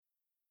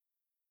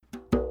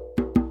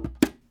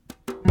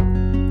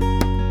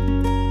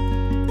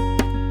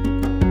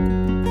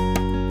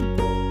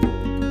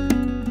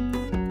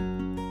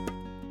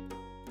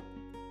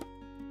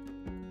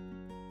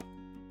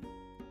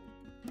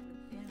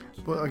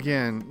Well,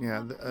 again,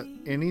 yeah,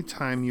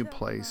 anytime you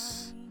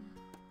place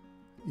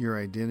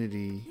your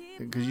identity,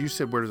 because you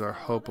said, where does our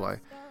hope lie?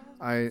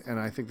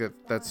 I think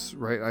that's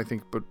right. I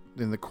think, but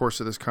in the course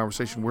of this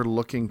conversation, we're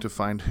looking to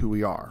find who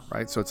we are,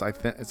 right? So it's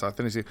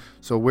authenticity.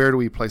 So where do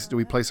we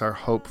place our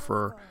hope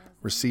for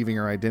receiving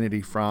our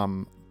identity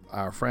from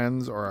our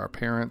friends or our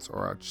parents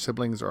or our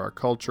siblings or our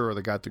culture or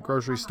the guy at the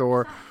grocery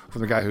store,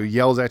 from the guy who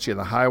yells at you on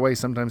the highway,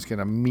 sometimes can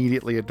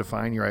immediately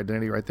define your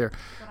identity right there.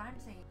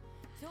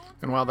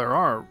 And while there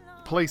are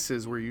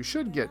places where you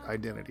should get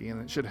identity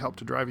and it should help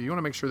to drive you, you want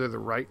to make sure they're the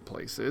right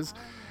places.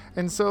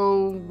 And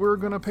so we're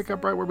going to pick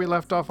up right where we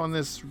left off on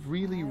this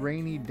really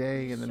rainy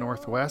day in the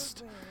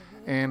Northwest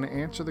and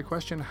answer the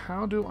question,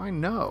 how do I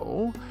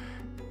know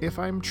if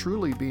I'm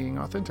truly being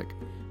authentic?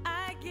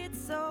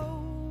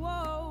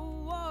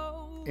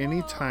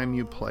 Anytime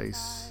you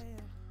place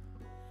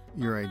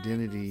your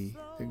identity,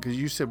 because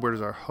you said, where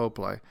does our hope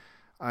lie?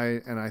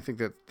 I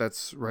think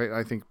that's right.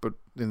 I think, but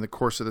in the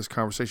course of this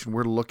conversation,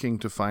 we're looking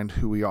to find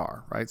who we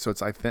are, right? So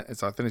it's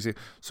authenticity.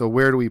 So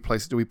where do we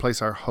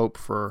place our hope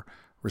for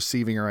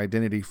receiving our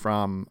identity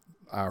from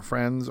our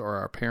friends or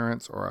our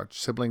parents or our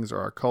siblings or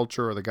our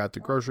culture or the guy at the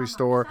grocery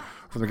store,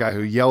 from the guy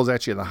who yells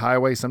at you on the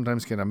highway,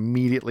 sometimes can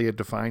immediately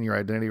define your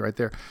identity right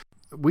there.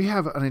 We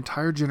have an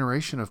entire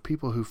generation of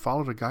people who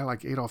followed a guy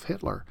like Adolf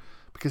Hitler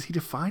because he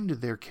defined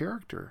their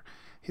character.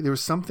 There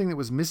was something that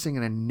was missing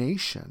in a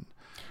nation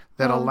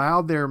that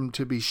allowed them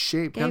to be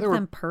shaped. Gave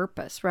them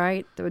purpose,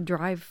 right? That would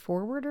drive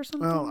forward or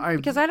something? Well,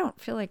 because I don't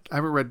feel like... I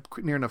haven't read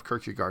near enough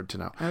Kierkegaard to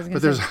know.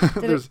 Because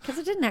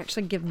it didn't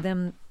actually give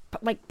them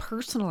like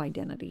personal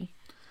identity,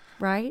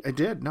 right? It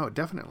did. No,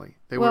 definitely.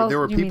 There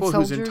were people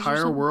whose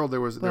entire world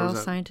there was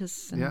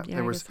scientists. And, I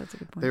guess that's a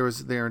good point. There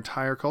was their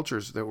entire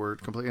cultures that were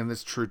completely, and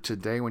it's true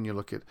today when you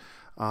look at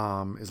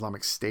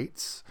Islamic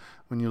states,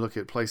 when you look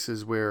at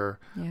places where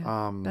but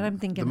I'm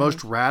thinking the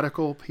most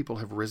radical people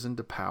have risen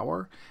to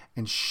power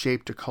and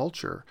shaped a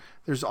culture.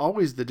 There's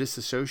always the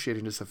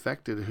disassociated,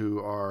 disaffected who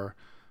are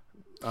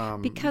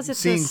because it's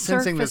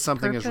sensing that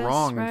something purpose, is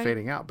wrong right? and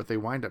fading out, but they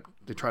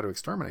try to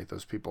exterminate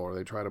those people, or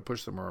they try to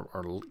push them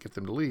or get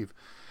them to leave.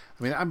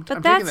 I mean, I'm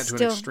taking that to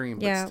an extreme,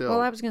 yeah, but still.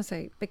 Well, I was going to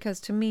say, because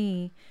to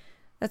me,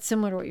 that's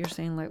similar to what you're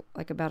saying,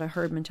 like about a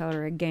herd mentality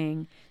or a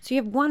gang. So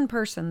you have one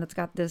person that's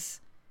got this,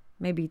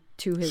 maybe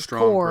to his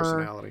strong core,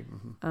 personality.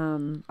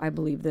 Mm-hmm. I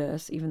believe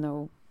this, even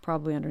though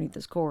probably underneath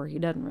his core he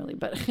doesn't really,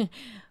 but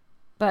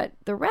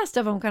the rest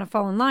of them kind of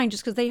fall in line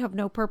just because they have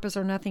no purpose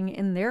or nothing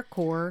in their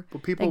core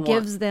that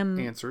gives them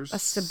answers, a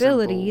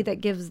stability, simple,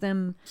 that gives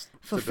them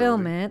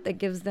fulfillment, that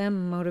gives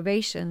them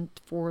motivation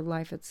for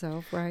life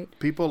itself, right?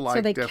 People like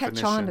so they definition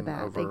catch on to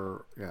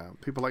that.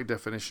 People like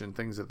definition,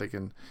 things that they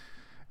can.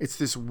 It's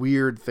this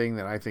weird thing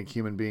that I think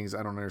human beings,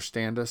 I don't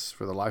understand us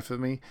for the life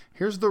of me.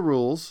 Here's the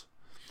rules,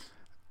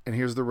 and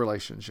here's the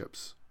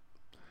relationships.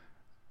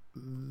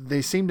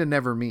 They seem to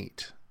never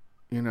meet.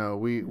 You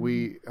know,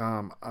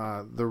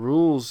 the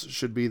rules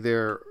should be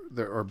there,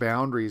 or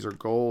boundaries or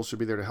goals should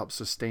be there to help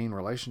sustain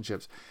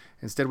relationships.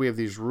 Instead, we have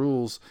these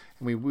rules,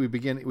 and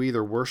we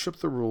either worship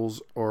the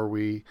rules or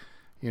we,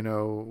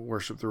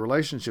 worship the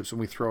relationships,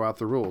 and we throw out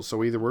the rules. So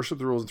we either worship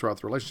the rules and throw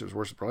out the relationships,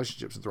 worship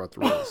relationships and throw out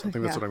the rules. I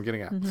think that's what I'm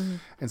getting at. Mm-hmm.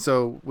 And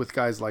so with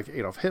guys like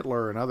Adolf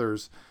Hitler and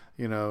others,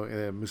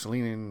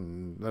 Mussolini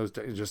and those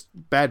just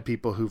bad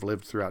people who've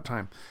lived throughout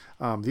time.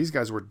 These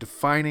guys were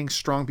defining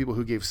strong people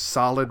who gave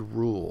solid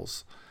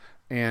rules.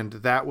 And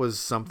that was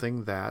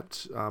something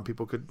that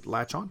people could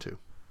latch onto.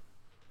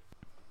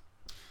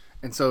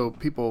 And so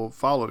people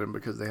followed him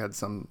because they had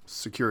some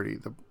security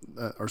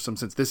or some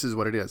sense, this is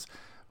what it is.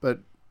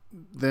 But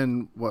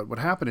then what would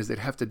happen is they'd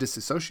have to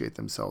disassociate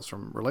themselves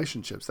from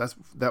relationships.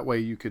 That way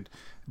you could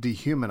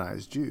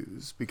dehumanize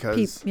Jews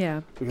because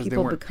they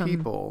weren't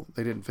people.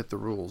 They didn't fit the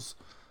rules.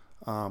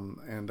 Then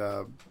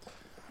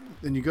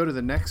you go to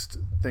the next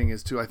thing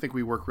is I think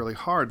we work really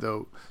hard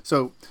though.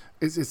 So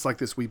it's like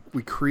this. We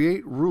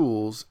create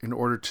rules in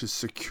order to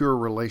secure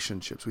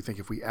relationships. We think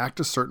if we act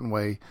a certain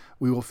way,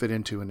 we will fit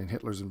into, and in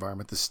Hitler's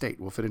environment, the state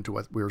will fit into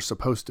what we were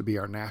supposed to be,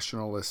 our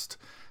nationalist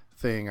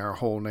thing, our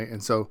whole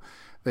and so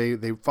they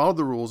followed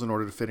the rules in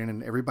order to fit in,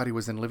 and everybody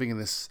was then living in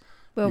this.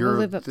 Well, we'll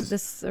live up to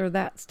this or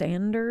that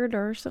standard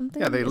or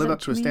something. Yeah, they live up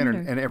to a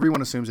standard, and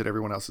everyone assumes that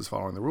everyone else is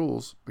following the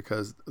rules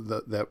because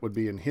that would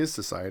be in his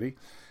society,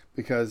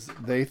 because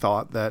they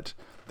thought that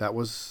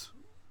was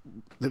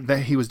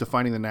that he was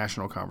defining the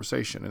national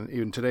conversation. And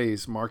even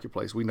today's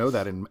marketplace, we know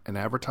that in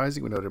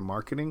advertising, we know it in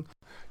marketing.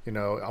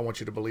 I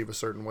want you to believe a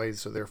certain way,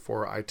 so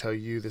therefore I tell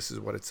you this is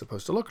what it's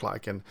supposed to look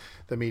like. And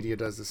the media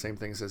does the same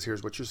thing, says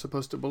here's what you're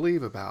supposed to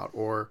believe about,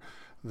 or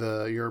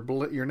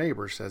your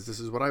neighbor says this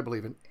is what I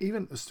believe. And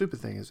even a stupid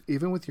thing is,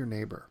 even with your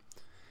neighbor,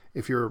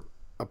 if you're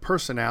a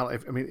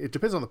personality, it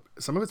depends on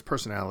some of it's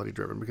personality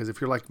driven, because if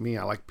you're like me,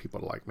 I like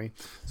people to like me.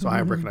 So I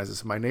recognize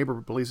this. If my neighbor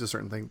believes a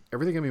certain thing,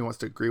 everything in me wants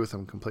to agree with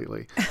them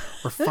completely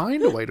or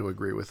find a way to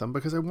agree with them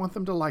because I want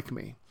them to like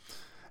me.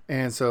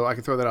 And so I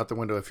can throw that out the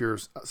window. If you're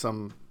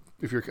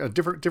a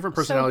different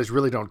personalities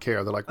really don't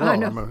care. They're like, well,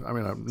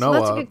 so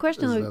that's a good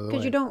question, though,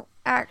 because you don't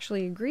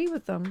actually agree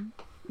with them.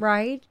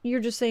 right? You're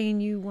just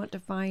saying you want to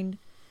find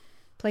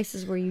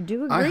places where you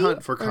do agree. I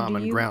hunt for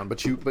common ground, but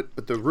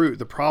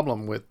the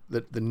problem with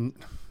the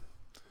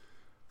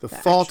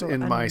fault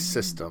in my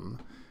system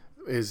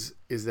is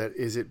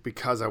it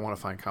because I want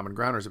to find common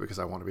ground, or is it because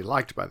I want to be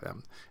liked by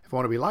them? If I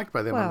want to be liked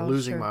by them, I'm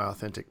losing my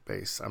authentic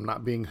base. I'm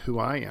not being who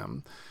I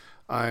am.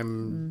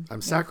 I'm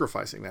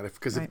sacrificing that. If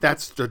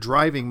that's the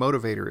driving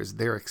motivator is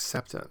their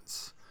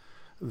acceptance,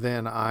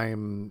 then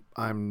I'm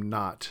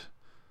not.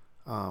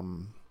 So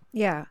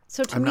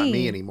to I'm me, not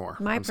me anymore.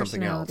 My I'm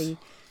personality, something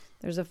else.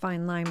 There's a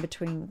fine line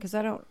between, because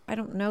I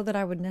don't know that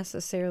I would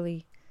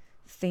necessarily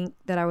think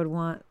that I would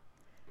want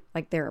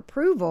like their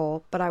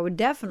approval, but I would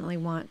definitely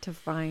want to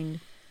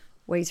find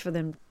ways for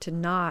them to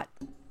not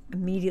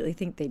immediately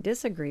think they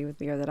disagree with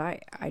me, or that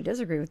I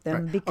disagree with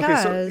them. Right.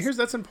 Because okay, so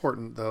that's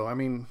important though. I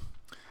mean,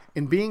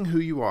 in being who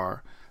you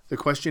are, the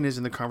question is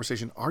in the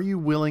conversation, are you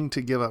willing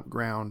to give up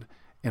ground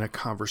in a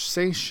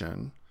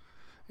conversation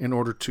in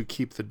order to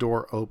keep the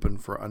door open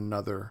for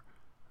another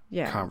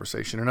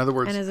conversation? In other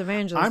words, and as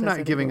evangelists, I'm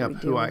not giving up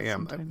who I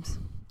am.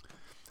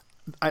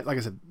 Like I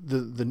said,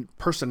 the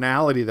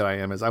personality that I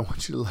am is I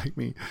want you to like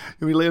me. You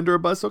want me to lay under a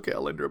bus? Okay,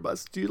 I'll lay under a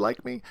bus. Do you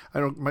like me? I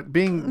don't.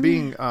 Being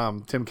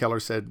Tim Keller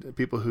said,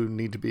 people who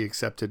need to be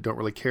accepted don't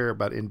really care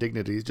about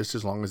indignities, just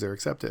as long as they're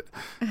accepted.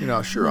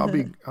 Sure, I'll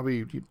be.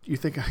 You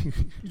think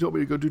you told me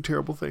to go do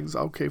terrible things?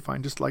 Okay,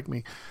 fine, just like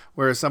me.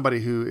 Whereas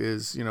somebody who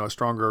is, a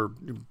stronger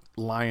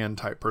lion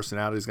type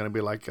personality is going to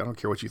be like, I don't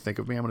care what you think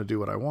of me. I'm going to do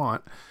what I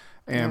want.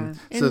 And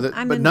so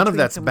that, but none of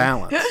that's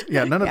balanced.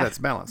 Yeah, none of that's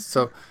balanced.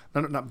 So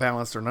not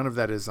balanced, or none of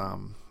that is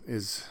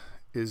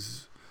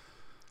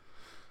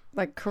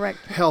like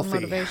correct healthy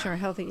motivation or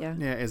healthy.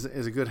 Yeah, is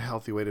a good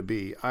healthy way to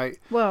be.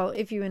 Well,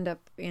 if you end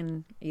up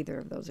in either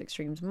of those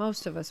extremes,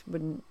 most of us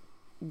wouldn't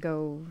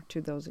go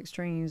to those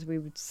extremes. We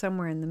would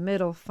somewhere in the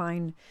middle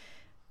find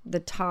the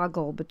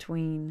toggle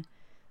between.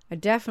 I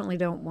definitely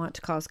don't want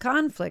to cause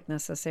conflict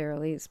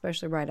necessarily,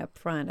 especially right up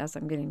front as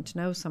I'm getting to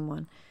know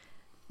someone.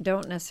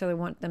 Don't necessarily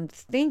want them to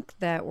think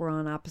that we're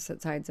on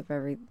opposite sides of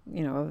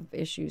of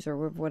issues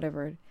or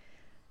whatever.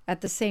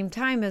 At the same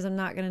time as I'm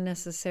not going to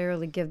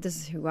necessarily this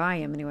is who I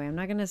am anyway, I'm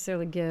not going to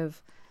necessarily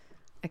give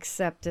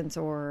acceptance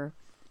or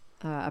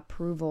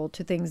approval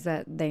to things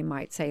that they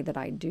might say that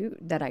I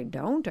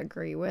don't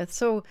agree with.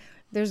 So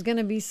there's going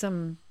to be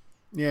some...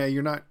 Yeah,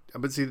 you're not...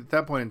 But see, at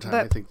that point in time,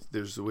 I think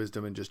there's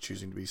wisdom in just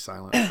choosing to be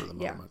silent for the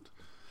moment.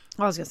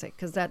 I was going to say,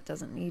 because that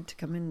doesn't need to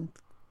come in...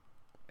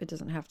 It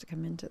doesn't have to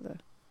come into the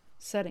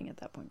setting at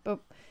that point. But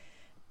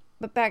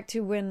back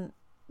to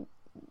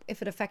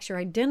if it affects your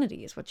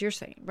identity is what you're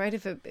saying, right?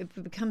 If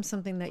it becomes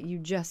something that you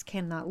just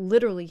cannot,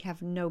 literally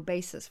have no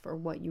basis for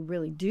what you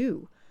really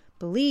do,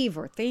 believe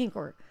or think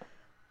or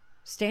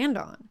stand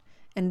on.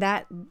 And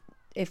that,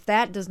 if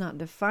that does not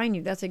define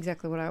you, that's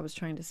exactly what I was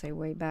trying to say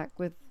way back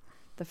with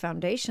the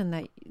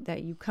foundation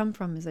that you come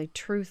from is a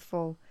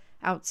truthful,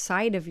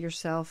 outside of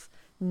yourself,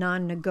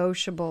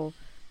 non-negotiable,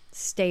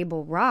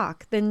 stable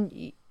rock,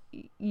 then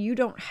you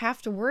don't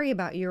have to worry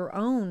about your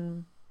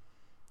own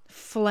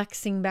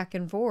flexing back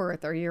and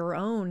forth or your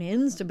own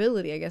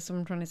instability, I guess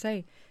I'm trying to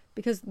say,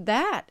 because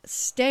that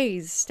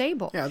stays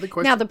stable. Yeah, the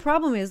question... Now, the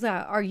problem is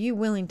that, are you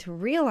willing to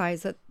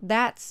realize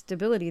that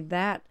stability,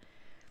 that,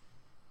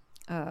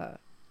 to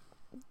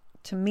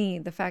me,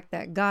 the fact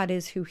that God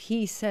is who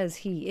he says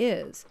he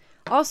is,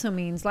 also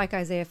means, like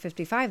Isaiah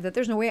 55, that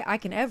there's no way I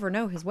can ever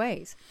know his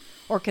ways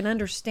or can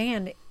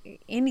understand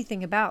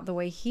anything about the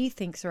way he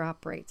thinks or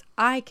operates.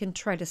 I can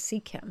try to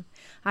seek him.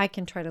 I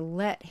can try to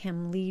let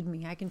him lead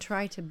me. I can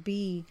try to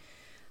be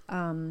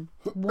one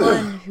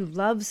who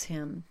loves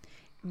him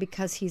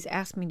because he's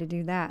asked me to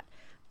do that.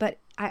 But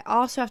I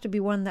also have to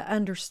be one that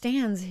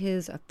understands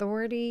his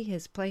authority,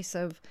 his place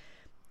of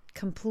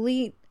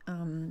complete,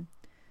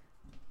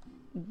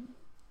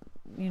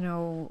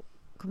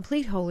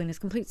 complete holiness,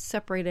 complete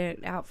separated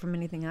out from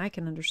anything I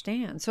can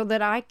understand, so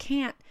that I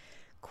can't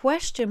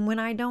question when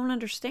I don't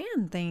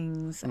understand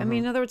things. Mm-hmm. I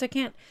mean, in other words, I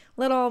can't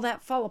let all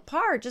that fall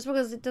apart just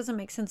because it doesn't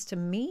make sense to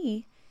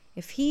me.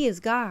 If he is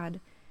God,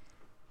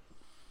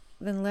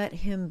 then let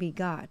him be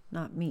God,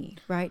 not me,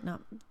 right? Not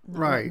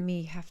right. Let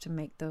me have to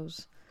make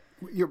those.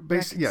 You're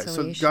basically, yeah.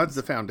 So God's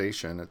the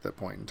foundation at that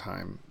point in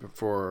time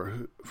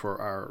for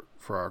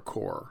our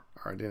core,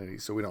 our identity,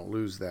 so we don't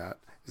lose that.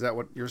 Is that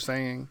what you're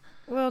saying?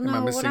 Well, Am no. I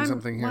missing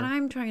something here? What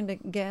I'm trying to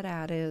get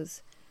at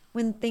is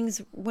when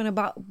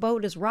a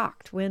boat is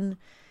rocked. When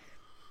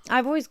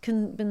I've always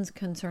been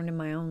concerned in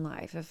my own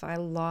life, if I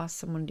lost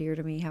someone dear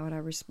to me, how would I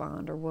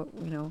respond, or what,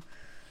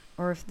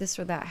 or if this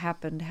or that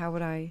happened, how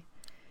would I?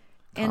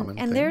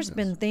 And there's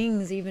been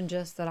things even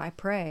just that I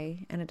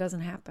pray and it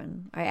doesn't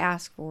happen. I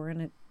ask for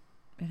and it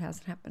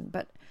hasn't happened,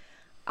 but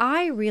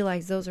I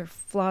realize those are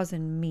flaws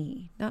in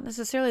me. Not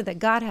necessarily that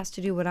God has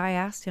to do what I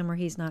asked him, or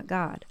he's not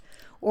God,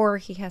 or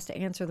he has to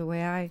answer the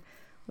way I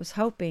was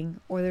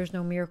hoping, or there's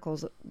no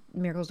miracles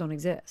don't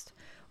exist.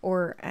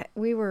 Or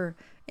we were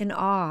in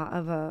awe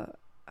of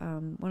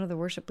one of the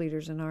worship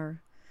leaders in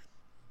our,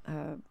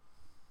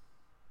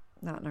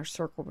 not in our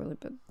circle really,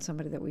 but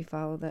somebody that we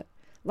follow, that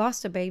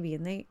lost a baby,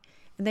 and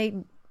they,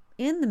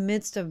 in the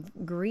midst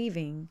of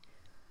grieving,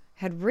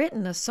 had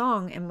written a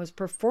song and was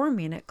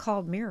performing it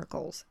called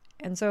Miracles.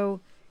 And so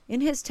in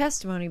his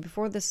testimony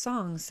before this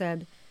song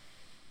said,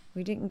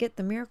 we didn't get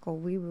the miracle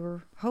we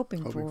were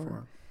hoping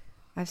for.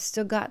 I've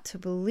still got to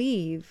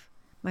believe.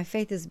 My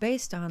faith is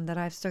based on that.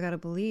 I've still got to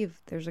believe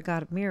there's a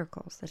God of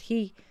miracles, that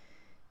he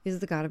is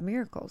the God of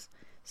miracles.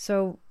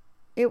 So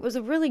it was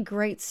a really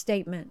great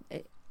statement.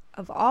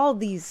 Of all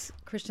these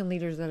Christian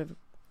leaders that have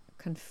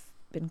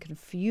been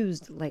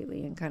confused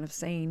lately and kind of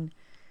saying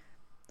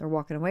they're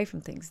walking away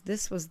from things,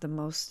 this was the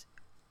most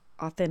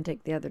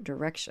authentic the other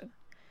direction.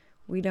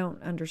 We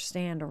don't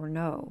understand or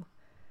know,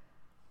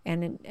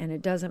 and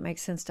it doesn't make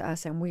sense to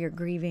us, and we are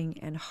grieving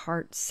and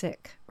heart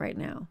sick right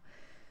now.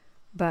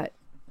 But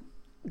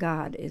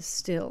God is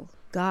still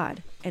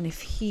God, and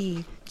if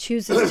he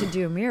chooses to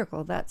do a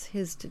miracle, that's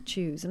his to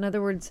choose. In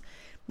other words,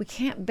 we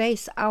can't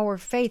base our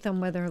faith on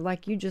whether,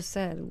 like you just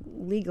said,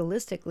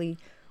 legalistically,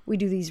 we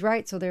do these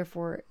right, so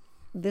therefore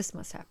this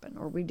must happen,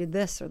 or we did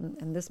this,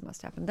 and this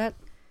must happen.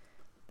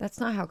 That's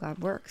not how God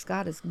works.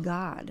 God is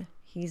God.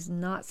 He's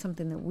not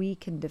something that we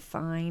can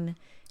define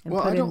and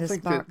put in this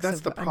box of understanding. Well, I don't think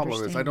that's the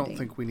problem. Is I don't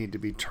think we need to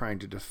be trying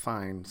to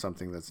define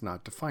something that's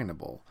not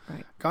definable.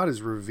 Right. God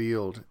has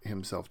revealed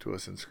himself to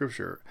us in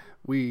Scripture.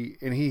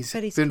 He's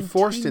been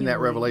forced in that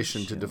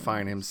revelation to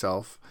define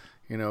himself.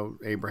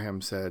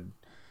 Abraham said,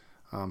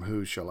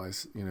 who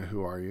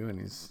are you? And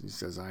he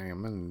says, I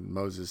am. And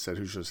Moses said,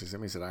 who shall say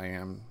me? He said, I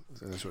am.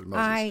 So that's what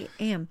Moses. I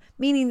am.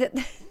 Meaning that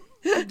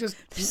just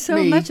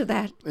so much of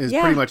that is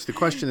pretty much the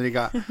question that he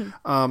got.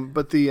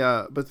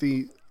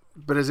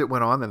 But as it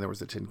went on, then there was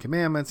the 10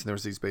 Commandments, and there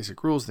was these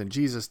basic rules. Then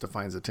Jesus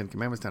defines the 10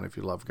 Commandments down. If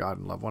you love God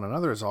and love one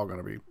another, it's all going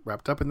to be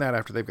wrapped up in that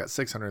after they've got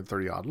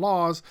 630 odd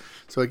laws.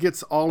 So it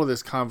gets all of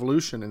this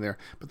convolution in there.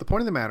 But the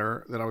point of the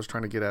matter that I was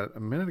trying to get at a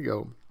minute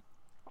ago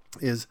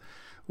is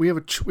we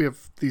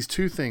have these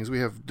two things. We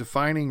have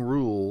defining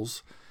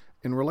rules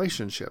in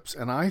relationships.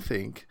 And I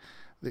think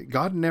that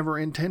God never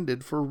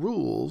intended for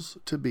rules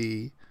to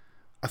be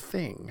a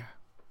thing.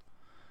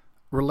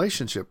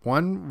 Relationship,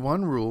 one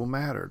rule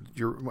mattered.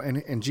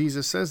 And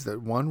Jesus says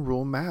that one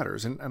rule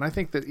matters. And I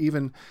think that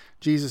even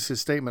Jesus'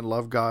 statement,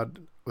 love God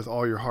with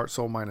all your heart,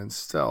 soul, mind, and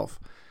self,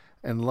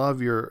 and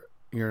love your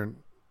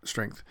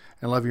strength,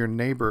 and love your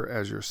neighbor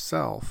as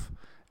yourself,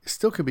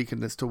 still can be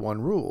condensed to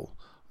one rule: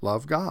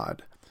 love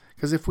God.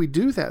 Because if we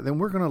do that, then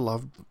we're going to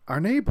love our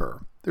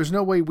neighbor. There's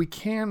no way we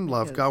can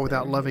love God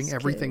without loving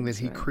everything that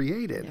he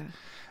created.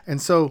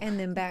 Yeah. And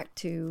then back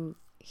to,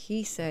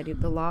 he said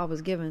the law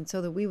was given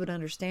so that we would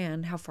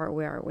understand how far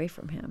we are away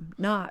from him,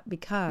 not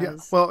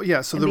because. So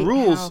the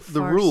rules,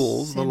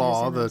 the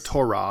law, the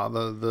Torah,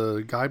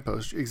 the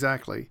guidepost,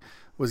 exactly,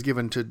 was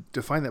given to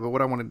define that. But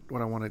what I want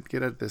to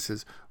get at this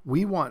is,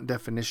 we want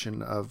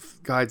definition of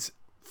guides.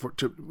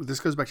 This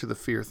goes back to the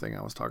fear thing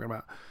I was talking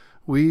about.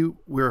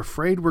 We're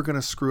afraid we're going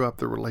to screw up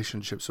the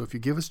relationship. So if you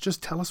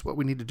just tell us what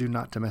we need to do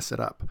not to mess it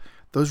up.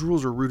 Those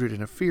rules are rooted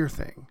in a fear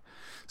thing.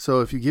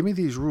 So if you give me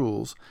these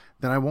rules,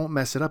 then I won't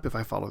mess it up if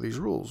I follow these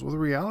rules. Well, the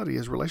reality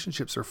is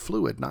relationships are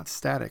fluid, not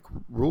static.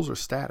 Rules are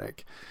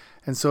static.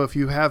 And so if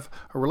you have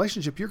a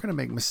relationship, you're going to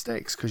make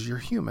mistakes because you're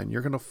human.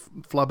 You're going to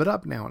flub it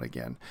up now and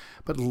again.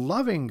 But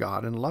loving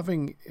God and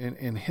loving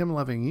and him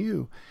loving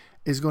you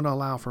is going to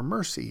allow for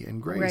mercy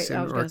and grace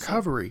and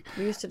recovery.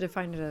 We used to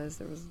define it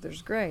as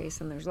there's grace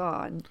and there's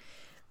law. And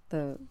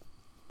the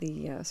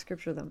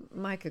scripture that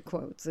Micah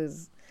quotes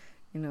is,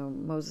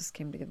 Moses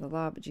came to give the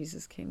law, but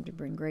Jesus came to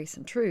bring grace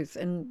and truth.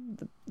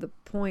 And the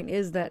point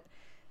is that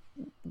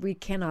we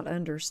cannot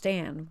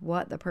understand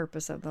what the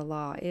purpose of the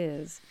law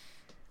is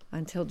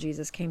until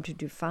Jesus came to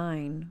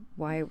define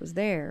why it was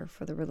there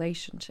for the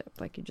relationship,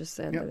 like you just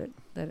said,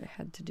 that it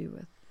had to do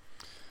with.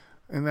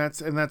 And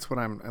that's what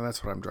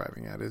I'm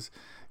driving at is,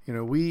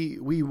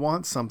 we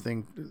want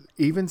something.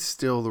 Even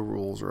still, the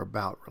rules are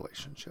about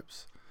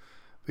relationships,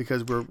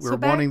 because we're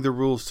wanting the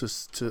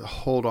rules to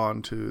hold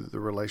on to the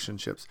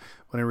relationships,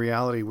 when in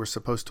reality we're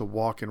supposed to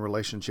walk in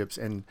relationships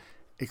and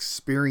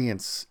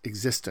experience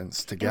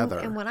existence together.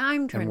 And what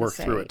I'm trying to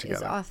say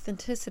is,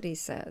 authenticity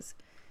says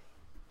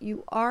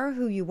you are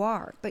who you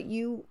are, but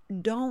you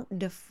don't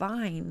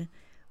define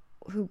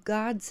who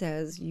God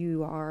says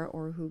you are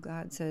or who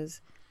God says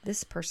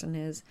this person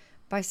is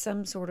by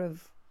some sort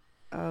of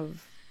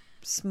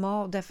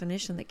small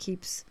definition that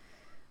keeps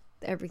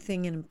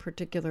everything in a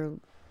particular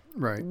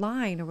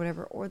line or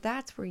whatever. Or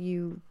that's where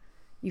you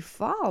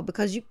fall,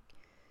 because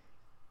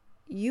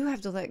you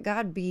have to let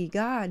God be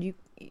God.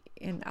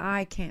 And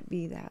I can't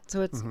be that.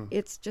 So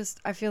it's just,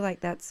 I feel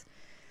like that's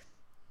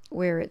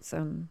where it's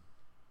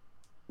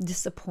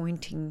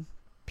disappointing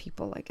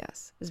people, I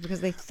guess, is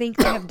because they think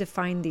they have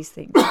defined these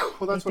things.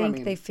 Well, that's they what I think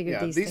mean. they figured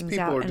these things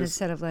out, and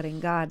instead of letting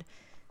God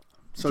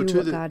do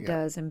what God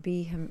does and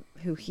be him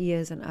who he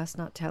is, and us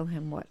not tell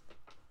him what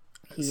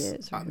he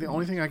is. The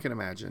only thing I can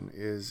imagine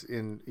is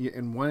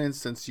in one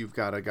instance, you've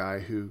got a guy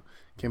who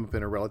came up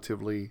in a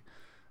relatively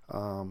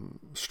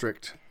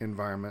strict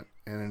environment,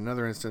 and in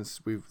another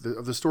instance,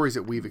 the stories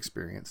that we've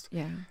experienced.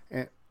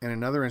 Yeah. In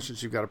another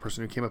instance, you've got a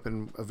person who came up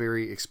in a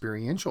very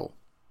experiential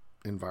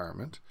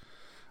environment.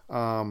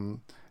 And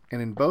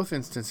in both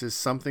instances,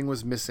 something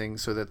was missing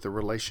so that the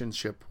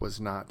relationship was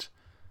not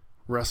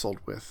wrestled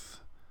with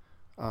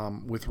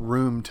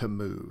room to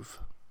move.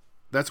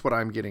 That's what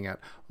I'm getting at.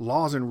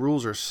 Laws and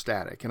rules are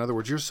static. In other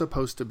words, you're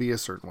supposed to be a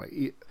certain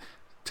way.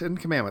 10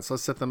 Commandments,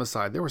 let's set them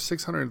aside. There were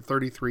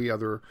 633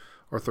 other,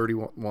 or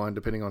 31,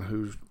 depending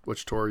on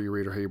which Torah you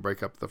read or how you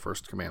break up the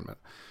first commandment,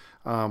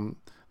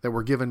 that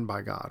were given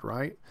by God,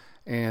 right?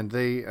 And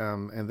the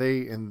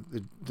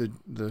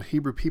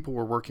Hebrew people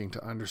were working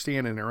to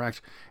understand and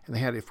interact, and they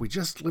had, if we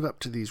just live up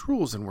to these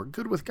rules and we're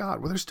good with God,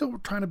 well, they're still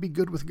trying to be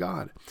good with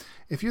God.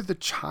 If you're the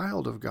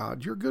child of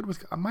God, you're good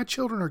with God. My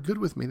children are good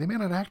with me. They may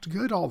not act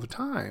good all the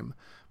time,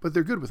 but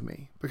they're good with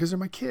me because they're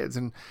my kids.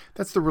 And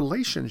that's the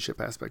relationship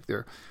aspect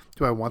there.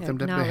 Do I want them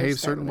to behave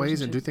certain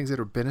ways and do things that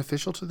are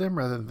beneficial to them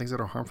rather than things that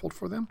are harmful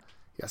for them?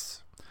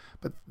 Yes.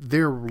 But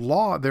their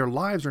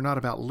lives are not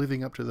about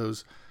living up to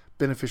those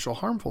beneficial,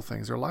 harmful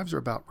things. Their lives are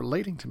about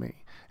relating to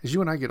me. As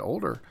you and I get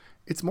older,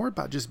 it's more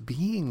about just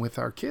being with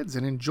our kids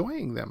and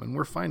enjoying them. And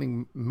we're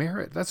finding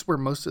merit. That's where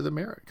most of the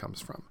merit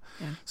comes from.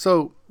 Yeah.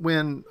 So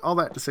when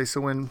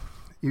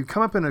you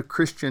come up in a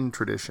Christian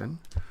tradition,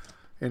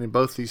 and in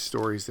both these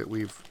stories that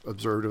we've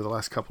observed over the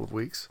last couple of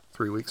weeks,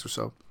 3 weeks or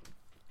so,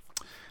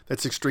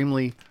 that's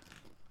extremely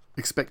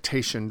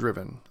expectation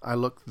driven. I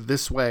look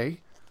this way,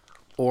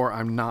 or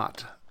I'm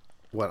not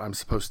what I'm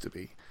supposed to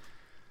be.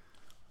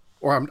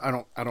 Or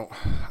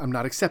I'm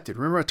not accepted.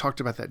 Remember I talked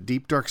about that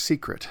deep, dark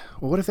secret.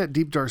 Well, what if that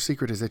deep, dark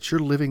secret is that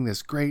you're living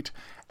this great,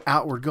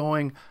 outward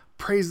going,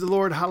 praise the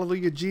Lord,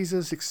 hallelujah,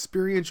 Jesus,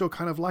 experiential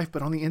kind of life,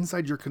 but on the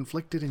inside you're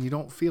conflicted and you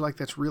don't feel like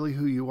that's really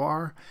who you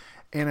are.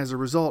 And as a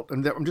result,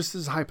 and I'm just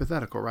as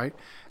hypothetical, right?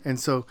 And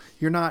so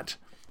you're not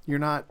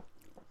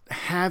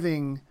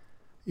having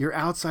your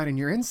outside and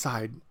your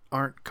inside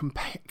aren't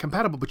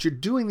compatible, but you're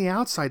doing the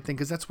outside thing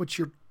because that's what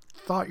you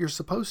thought you're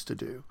supposed to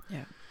do.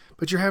 Yeah.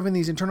 But you're having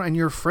these internal, and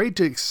you're afraid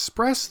to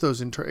express those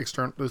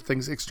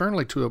things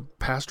externally to a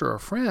pastor or a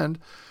friend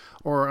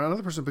or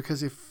another person,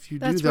 because if you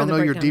do, they'll know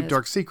your deep,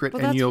 dark secret,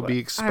 and you'll be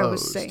exposed. I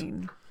was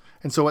saying.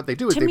 And so what they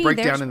do is they break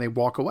down and they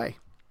walk away.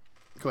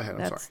 Go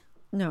ahead. I'm sorry.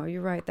 No,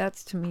 you're right.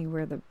 That's to me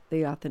where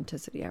the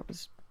authenticity I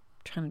was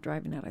trying to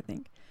drive at, I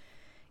think.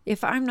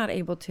 If I'm not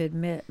able to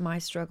admit my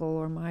struggle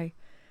or my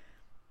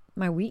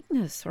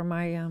weakness or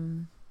my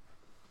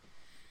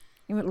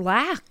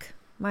lack.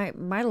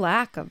 My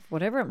lack of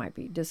whatever it might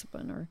be,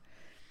 discipline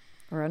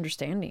or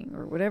understanding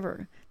or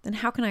whatever, then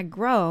how can I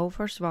grow?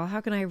 First of all,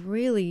 how can I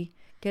really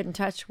get in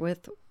touch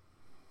with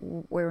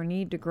where I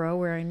need to grow,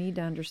 where I need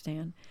to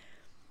understand?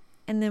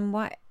 And then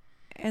what?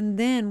 And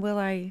then will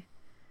I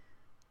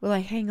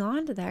hang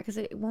on to that? Because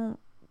it won't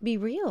be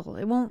real.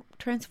 It won't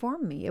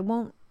transform me. It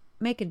won't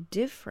make a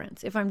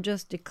difference if I'm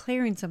just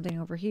declaring something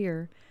over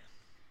here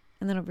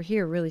and then over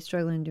here really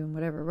struggling doing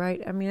whatever,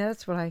 right? I mean,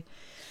 that's what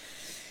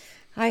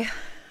I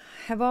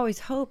have always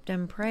hoped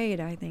and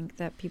prayed, I think,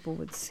 that people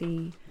would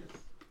see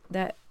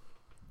that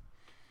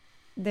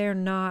they're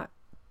not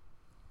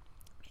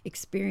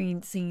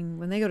experiencing,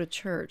 when they go to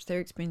church, they're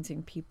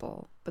experiencing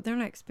people, but they're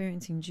not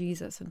experiencing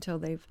Jesus until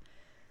they've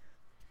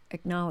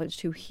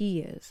acknowledged who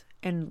he is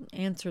and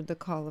answered the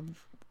call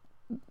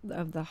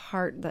of the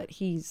heart that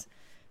he's,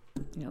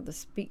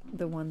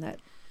 the one that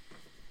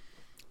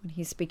when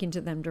he's speaking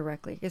to them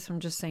directly. I guess I'm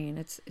just saying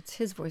it's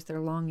his voice they're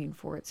longing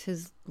for. It's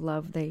his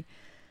love they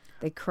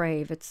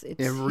crave. It's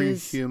every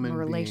his human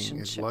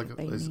relationship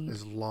being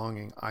is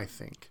longing, I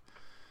think,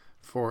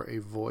 for a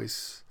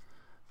voice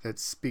that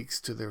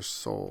speaks to their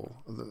soul.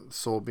 The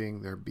soul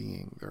being their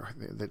being.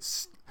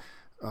 That's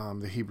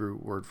the Hebrew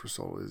word for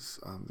soul is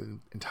the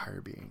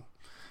entire being.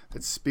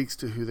 That speaks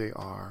to who they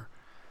are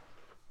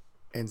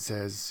and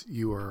says,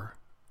 "You are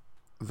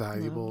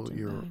valuable.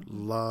 You're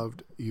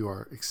loved. You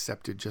are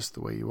accepted just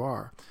the way you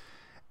are."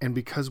 And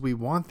because we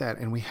want that,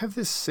 and we have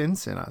this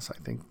sense in us, I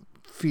think,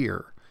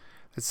 fear.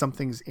 That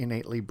something's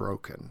innately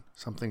broken,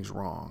 something's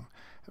wrong.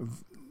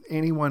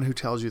 Anyone who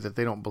tells you that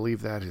they don't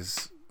believe that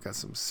has got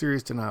some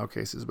serious denial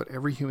cases, but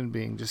every human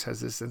being just has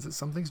this sense that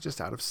something's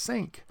just out of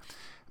sync.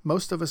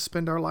 Most of us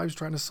spend our lives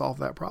trying to solve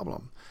that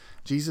problem.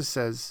 Jesus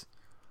says,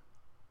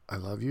 I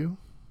love you.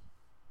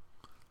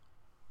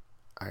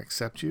 I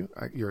accept you.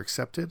 You're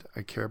accepted.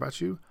 I care about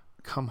you.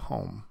 Come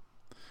home.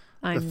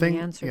 I'm the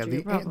answer to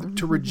your problem.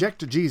 To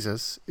reject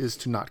Jesus is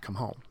to not come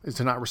home, is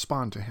to not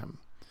respond to him.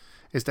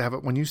 Is to have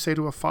it when you say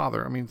to a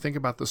father, I mean, think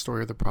about the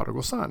story of the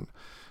prodigal son.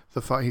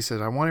 He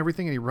said, I want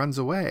everything, and he runs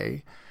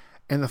away.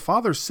 And the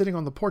father's sitting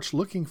on the porch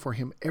looking for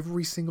him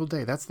every single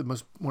day. That's the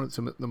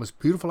most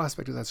beautiful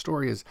aspect of that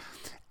story is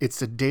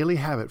it's a daily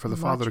habit for the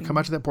father to come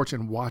out to that porch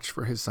and watch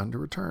for his son to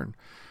return.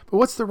 But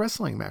what's the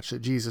wrestling match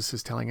that Jesus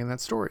is telling in that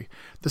story?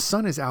 The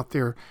son is out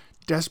there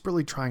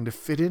desperately trying to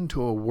fit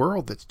into a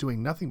world that's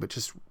doing nothing but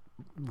just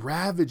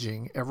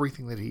ravaging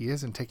everything that he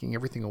is and taking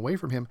everything away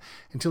from him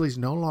until he's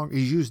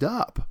used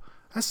up.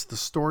 That's the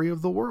story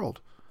of the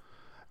world.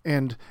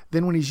 And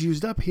then when he's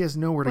used up, he has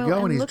nowhere to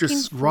go, and he's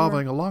just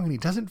groveling along, and he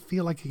doesn't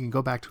feel like he can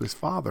go back to his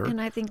father. And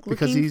I think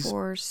looking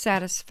for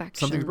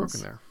satisfaction. Something's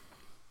broken there.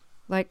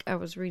 Like I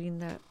was reading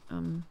that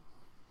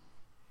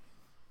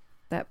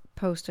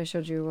post I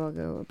showed you a while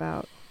ago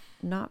about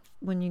not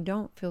when you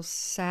don't feel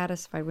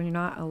satisfied, when you're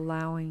not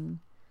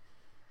allowing,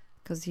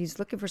 because he's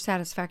looking for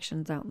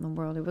satisfactions out in the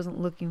world. He wasn't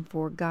looking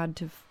for God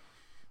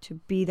to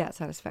be that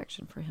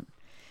satisfaction for him.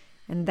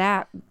 And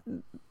that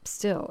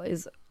still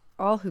is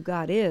all who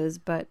God is,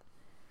 but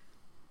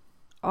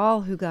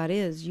all who God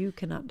is, you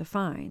cannot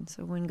define.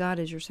 So when God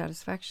is your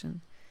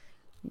satisfaction,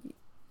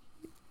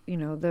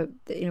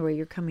 anyway,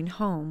 you're coming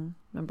home,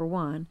 number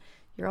one.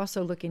 You're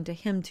also looking to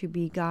him to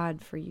be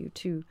God for you,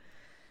 to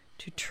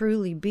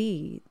truly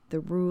be the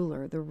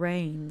ruler, the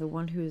reign, the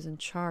one who is in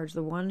charge,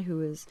 the one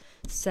who is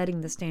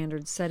setting the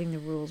standards, setting the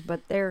rules.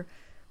 But they're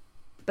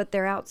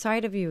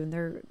outside of you, and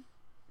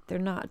they're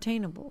not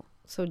attainable.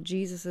 So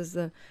Jesus is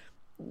the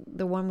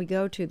one we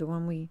go to, the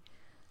one we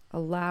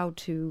allow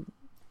to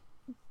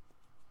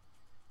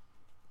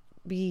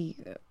be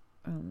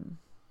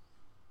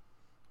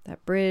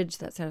that bridge,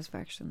 that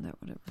satisfaction, that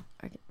whatever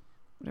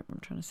I'm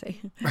trying to say.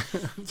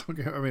 It's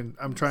okay. I mean,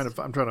 I'm trying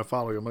to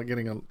follow you. I'm not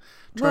getting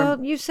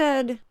Well, you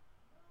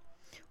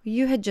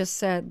had just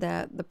said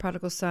that the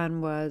prodigal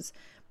son was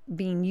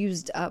being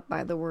used up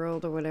by the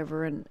world or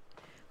whatever, and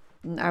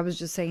I was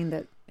just saying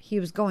that he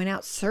was going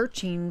out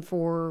searching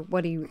for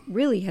what he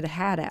really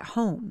had at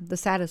home, the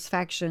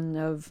satisfaction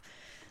of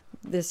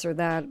this or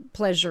that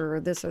pleasure or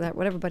this or that,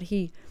 whatever. But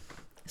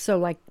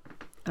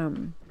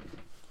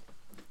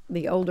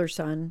the older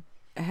son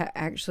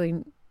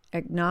actually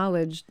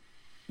acknowledged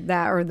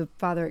that, or the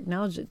father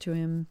acknowledged it to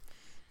him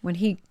when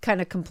he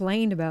kind of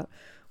complained about,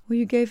 well,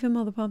 you gave him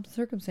all the pomp and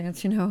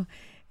circumstance, and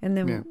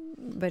then,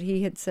 but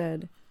he had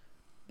said,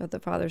 but the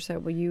father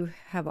said, well, you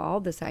have all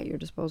this at your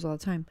disposal all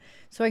the time.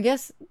 So I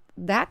guess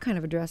that kind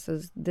of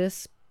addresses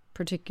this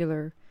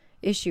particular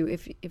issue.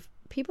 If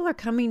people are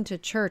coming to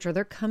church, or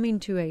they're coming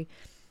to a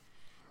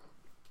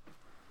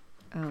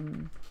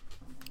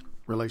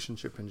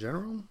relationship in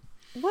general.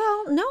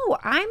 Well, no,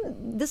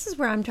 this is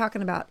where I'm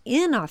talking about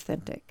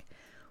inauthentic.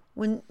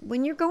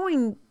 When you're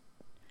going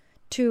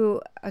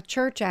to a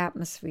church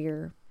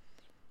atmosphere,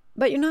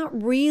 but you're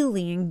not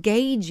really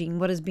engaging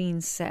what is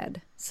being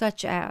said,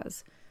 such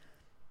as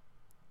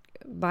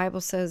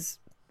Bible says,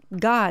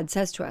 God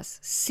says to us,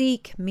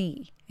 seek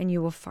me and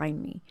you will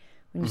find me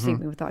when you seek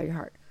me with all your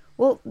heart.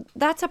 Well,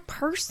 that's a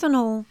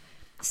personal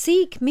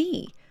seek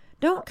me.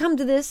 Don't come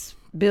to this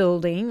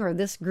building or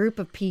this group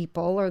of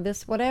people or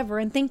this whatever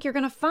and think you're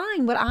going to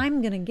find what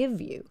I'm going to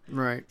give you.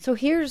 Right. So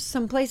here's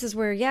some places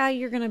where,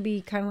 you're going to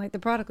be kind of like the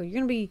prodigal. You're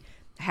going to be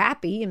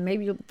happy, and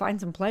maybe you'll find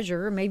some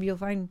pleasure, or maybe you'll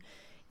find,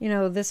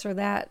 this or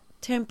that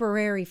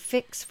temporary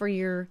fix for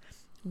your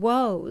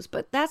woes.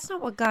 But that's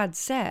not what God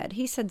said.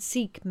 He said,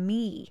 seek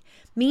me,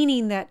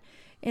 meaning that,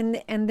 and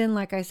then,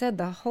 like I said,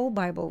 the whole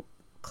Bible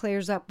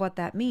clears up what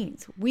that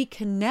means. We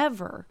can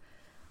never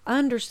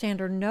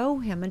understand or know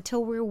him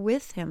until we're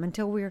with him,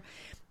 until we're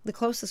the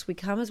closest we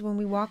come is when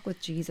we walk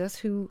with Jesus,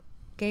 who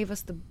gave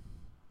us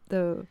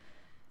the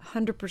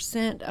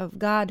 100% of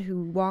God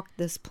who walked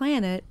this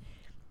planet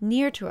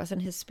near to us,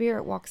 and his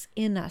spirit walks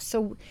in us.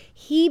 So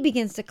he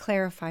begins to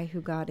clarify who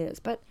God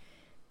is. But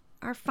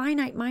our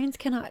finite minds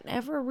cannot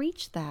ever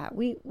reach that.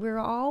 We're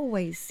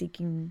always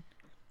seeking,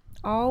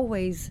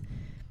 always,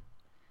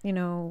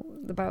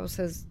 the Bible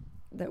says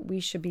that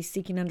we should be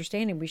seeking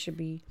understanding. We should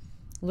be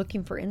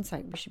looking for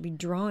insight. We should be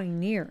drawing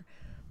near,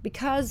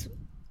 because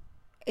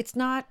it's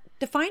not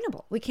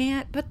definable. We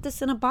can't put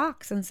this in a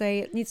box and say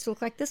it needs to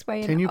look like this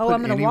way. And,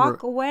 I'm going to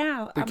walk away.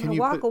 I'm going to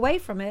walk away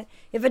from it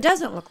if it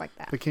doesn't look like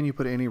that. But can you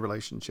put any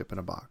relationship in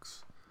a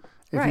box?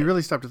 If you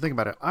really stop to think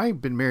about it,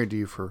 I've been married to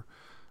you for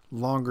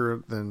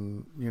longer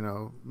than,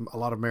 a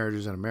lot of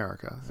marriages in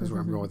America is where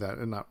I'm going with that.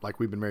 And not like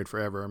we've been married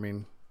forever. I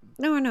mean,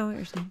 no, I know what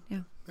you're saying. Yeah.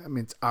 I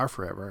mean, it's our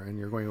forever, and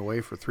you're going away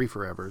for 3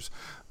 forevers.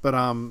 But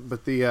I'm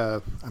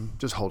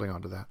just holding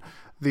on to that.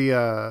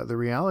 The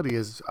reality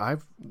is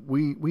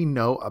we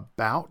know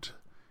about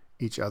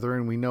each other,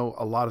 and we know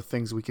a lot of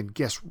things we can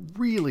guess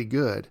really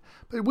good,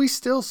 but we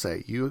still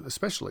say, you,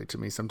 especially to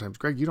me sometimes,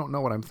 Greg, you don't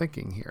know what I'm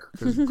thinking here,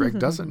 because Greg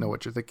doesn't know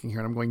what you're thinking here.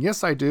 And I'm going,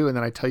 yes, I do. And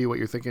then I tell you what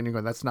you're thinking, and you're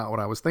going, that's not what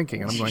I was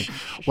thinking. And I'm going,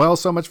 well,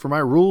 so much for my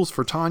rules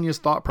for Tonya's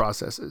thought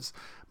processes.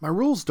 My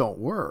rules don't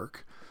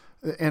work.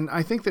 And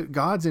I think that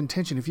God's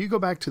intention, if you go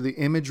back to the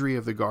imagery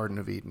of the Garden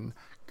of Eden,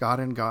 God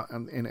and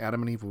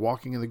Adam and Eve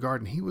walking in the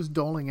garden, he was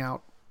doling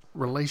out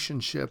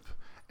relationship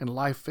and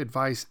life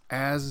advice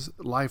as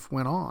life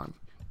went on.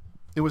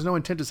 There was no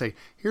intent to say,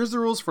 here's the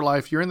rules for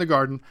life. You're in the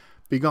garden,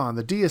 be gone.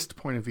 The deist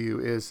point of view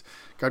is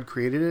God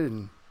created it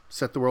and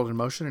set the world in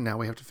motion, and now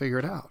we have to figure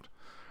it out.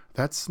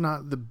 That's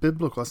not the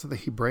biblical. That's not the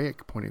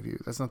Hebraic point of view.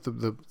 That's not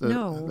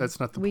that's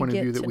not the point of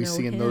view that we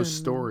see in those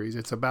stories.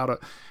 It's about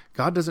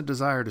God doesn't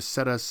desire to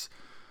set us.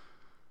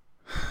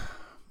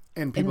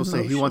 And people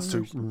say he wants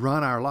to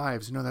run our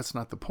lives. No, that's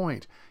not the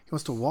point. He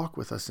wants to walk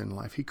with us in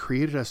life. He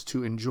created us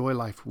to enjoy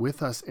life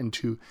with us and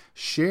to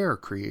share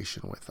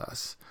creation with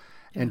us.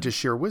 and to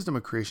share wisdom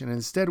of creation. And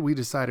instead, we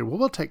decided, well,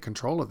 we'll take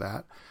control of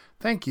that.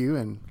 Thank you,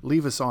 and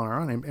leave us on our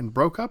own, and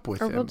broke up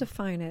with Or him. we'll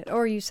define it.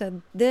 Or you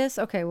said this,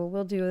 okay, well,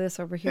 we'll do this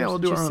over here. Yeah, we'll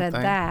since do you our own said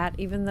thing. that,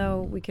 even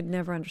though we could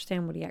never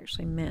understand what he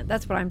actually meant.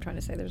 That's what I'm trying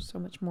to say. There's so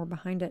much more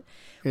behind it.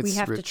 We It's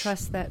have to rich.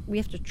 trust that. We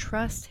have to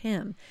trust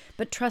him.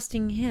 But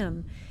trusting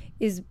him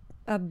is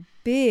a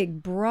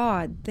big,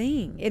 broad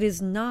thing. It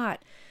is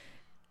not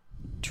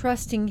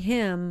trusting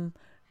him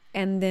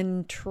and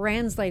then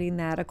translating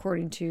that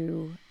according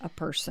to a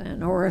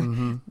person or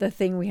the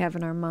thing we have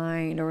in our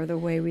mind or the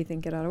way we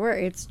think it ought to work.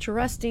 It's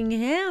trusting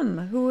him,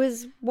 who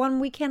is one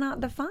we cannot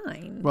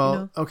define.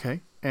 Well,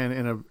 okay.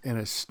 And in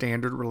a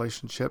standard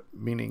relationship,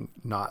 meaning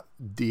not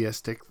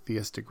theistic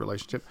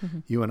relationship,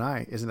 you and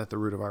I, isn't that the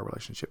root of our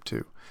relationship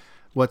too?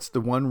 What's the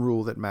one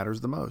rule that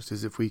matters the most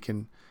is if we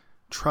can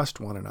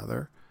trust one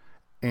another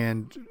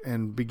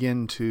and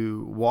begin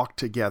to walk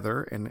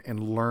together and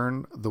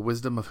learn the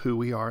wisdom of who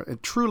we are,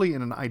 and truly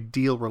in an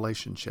ideal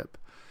relationship,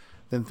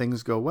 then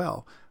things go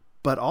well.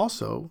 But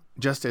also,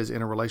 just as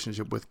in a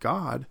relationship with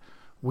God,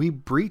 we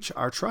breach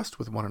our trust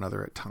with one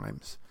another at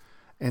times.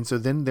 And so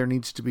then there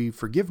needs to be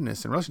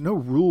forgiveness and no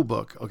rule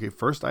book. Okay,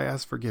 first I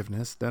ask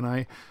forgiveness, then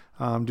I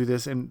do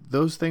this. And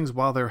those things,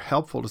 while they're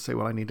helpful to say,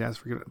 well, I need to ask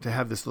forgiveness, to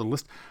have this little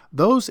list,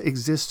 those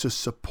exist to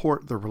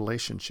support the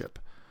relationship,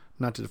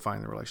 not to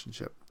define the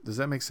relationship. Does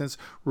that make sense?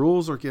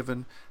 Rules are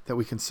given that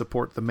we can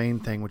support the main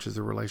thing, which is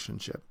the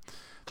relationship.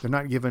 They're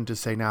not given to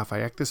say, now, if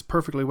I act this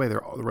perfectly way, the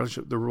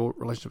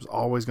relationship is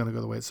always going to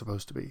go the way it's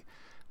supposed to be.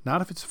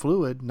 Not if it's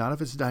fluid, not if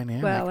it's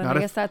dynamic. well, and I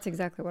guess that's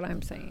exactly what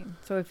I'm saying.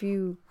 So if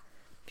you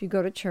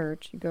go to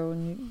church, you go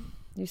and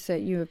you say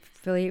you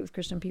affiliate with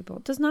Christian people,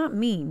 it does not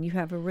mean you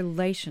have a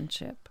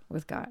relationship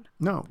with God.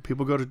 No,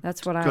 people go to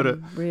That's what go to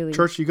I'm really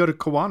church. You go to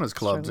Kiwanis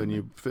clubs and struggling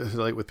you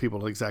affiliate with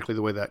people exactly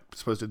the way that's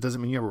supposed to. It doesn't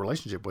mean you have a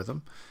relationship with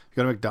them. You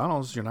go to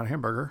McDonald's, you're not a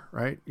hamburger,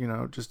 right? You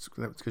know, just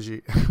that's because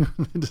you.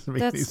 It doesn't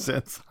make any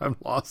sense. I'm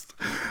lost.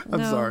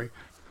 I'm sorry.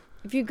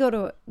 If you go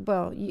to,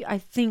 I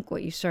think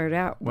what you started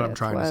out What I'm with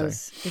trying to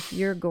was if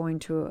you're going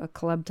to a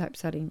club type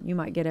setting, you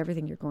might get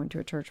everything you're going to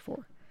a church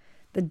for.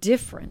 The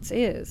difference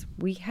is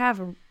we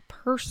have a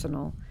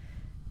personal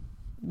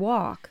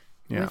walk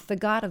with the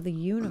God of the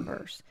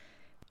universe,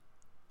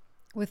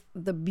 with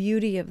the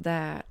beauty of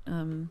that,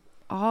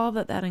 all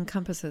that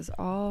encompasses,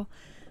 all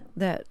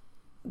that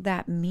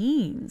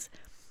means.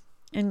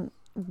 And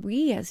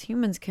we as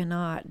humans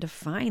cannot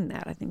define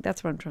that. I think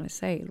that's what I'm trying to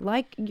say.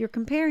 Like, you're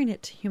comparing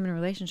it to human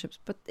relationships,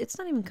 but it's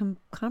not even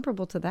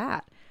comparable to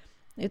that.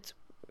 It's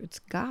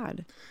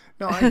God.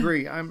 No, I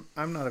agree. I'm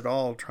not at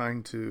all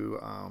trying to.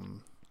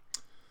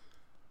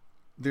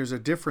 There's a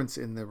difference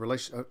in the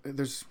relation.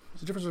 There's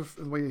a difference of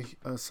the way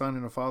a son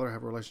and a father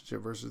have a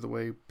relationship versus the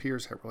way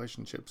peers have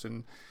relationships,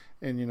 and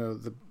you know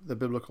the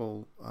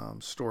biblical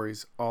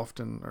stories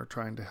often are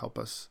trying to help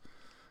us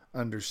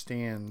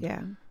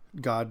understand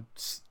God,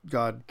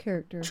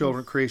 Character,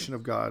 children, creation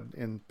of God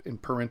in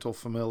parental,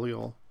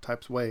 familial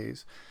types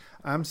ways.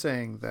 I'm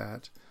saying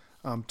that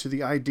to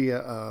the idea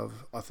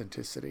of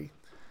authenticity,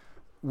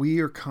 we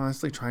are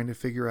constantly trying to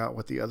figure out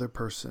what the other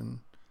person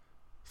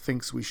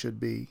thinks we should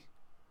be,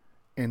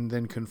 and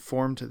then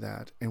conform to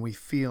that, and we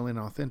feel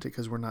inauthentic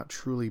because we're not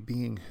truly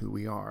being who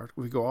we are.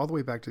 We go all the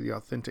way back to the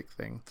authentic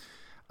thing.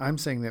 I'm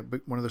saying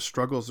that one of the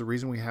struggles, the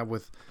reason we have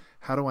with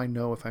how do I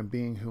know if I'm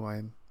being who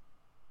I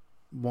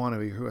want to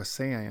be, who I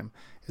say I am,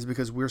 is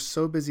because we're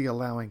so busy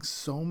allowing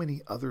so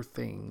many other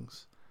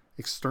things,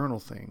 external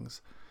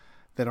things,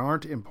 that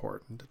aren't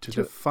important to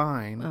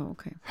define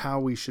how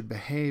we should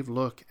behave,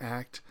 look,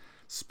 act,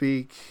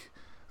 speak,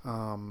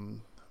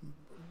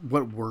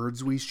 what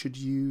words we should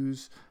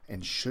use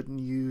and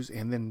shouldn't use,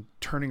 and then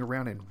turning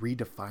around and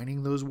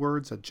redefining those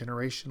words a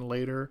generation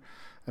later.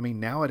 I mean,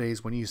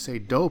 nowadays when you say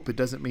dope, it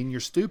doesn't mean you're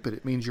stupid.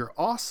 It means you're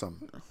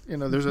awesome. You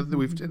know,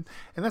 and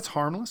that's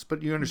harmless,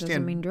 but you understand. It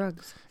doesn't mean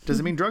drugs. It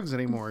doesn't mean drugs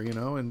anymore, you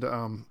know, and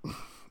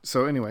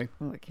so anyway.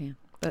 Well, it can.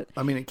 But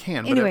I mean, it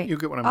can, anyway, but you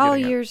get what I'm all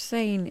getting at. you're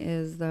saying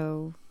is,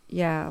 though,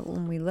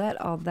 when we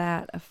let all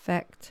that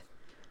affect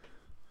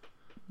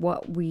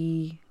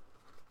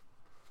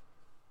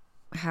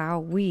how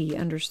we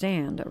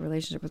understand a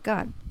relationship with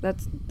God.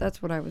 That's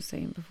what I was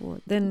saying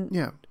before.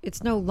 Then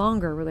it's no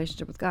longer a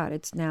relationship with God.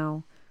 It's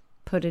now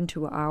put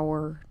into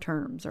our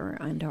terms or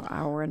into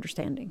our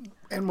understanding.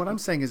 And what I'm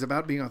saying is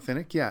about being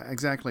authentic. Yeah,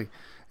 exactly.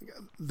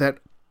 That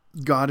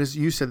God is,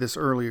 you said this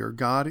earlier,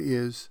 God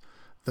is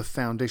the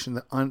foundation,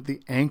 the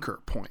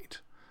anchor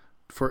point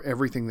for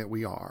everything that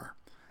we are.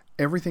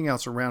 Everything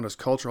else around us,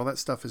 culture, all that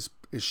stuff is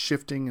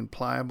shifting and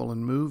pliable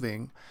and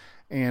moving.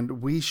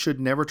 And we should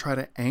never try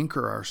to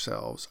anchor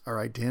ourselves, our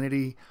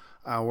identity,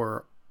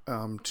 our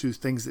to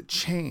things that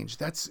change.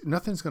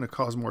 Nothing's going to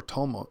cause more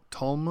tumult,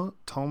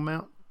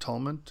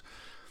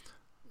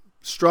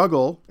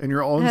 struggle in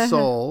your own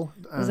soul.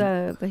 Is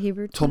that the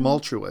Hebrew term?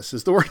 Tumultuous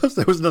is the word.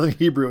 There was nothing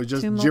Hebrew. It was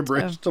just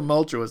gibberish.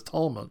 Tumultuous,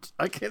 tumult.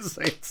 I can't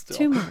say it still.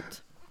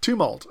 Tumult.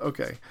 Tumult.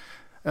 Okay.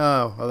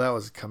 Oh, well, that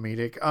was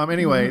comedic.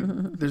 Anyway,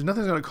 there's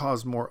nothing that's going to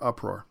cause more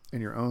uproar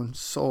in your own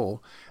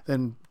soul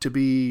than to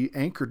be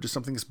anchored to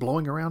something that's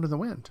blowing around in the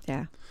wind.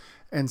 Yeah.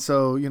 And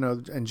so,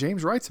 and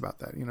James writes about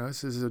that. It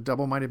says a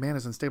double-minded man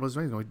is unstable as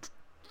his ways,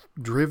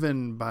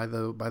 driven by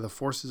the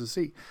forces of the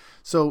sea.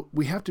 So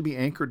we have to be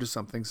anchored to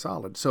something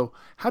solid. So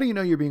how do you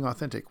know you're being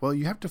authentic? Well,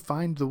 you have to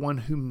find the one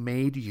who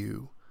made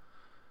you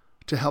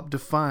to help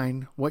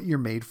define what you're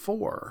made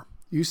for.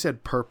 You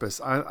said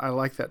purpose. I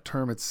like that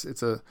term.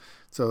 It's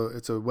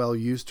a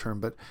well-used term,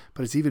 but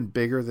it's even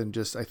bigger than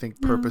just, I think,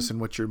 purpose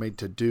and what you're made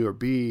to do or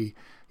be.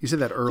 You said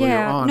that earlier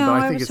on, no,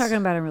 but I think was talking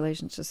about in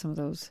relation to some of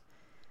those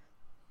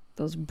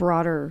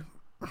broader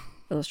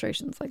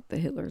illustrations, like the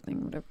Hitler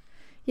thing, whatever.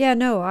 Yeah,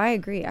 no, I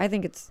agree.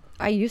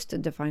 I used to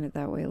define it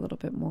that way a little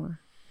bit more.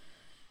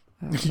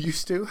 You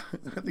used to?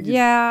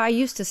 I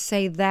used to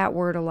say that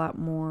word a lot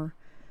more.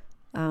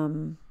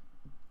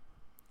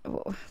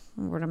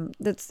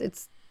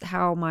 It's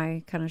how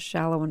my kind of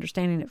shallow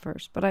understanding at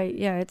first, but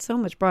it's so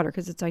much broader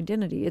because it's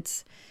identity.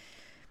 It's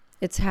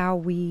how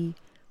we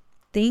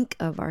think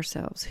of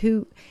ourselves,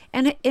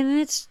 and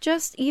it's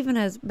just even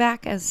as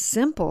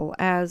simple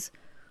as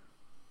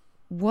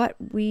what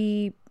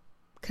we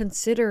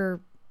consider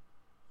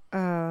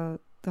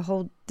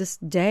this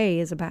day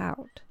is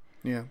about.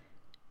 Yeah.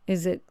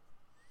 Is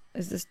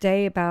this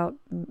day about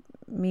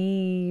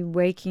me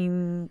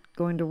waking,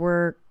 going to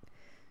work,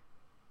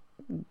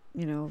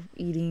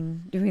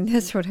 eating, doing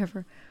this or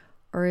whatever?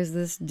 Or is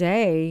this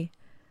day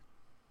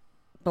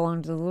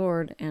belong to the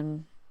Lord,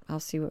 and I'll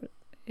see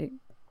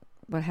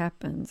what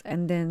happens,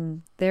 and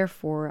then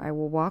therefore I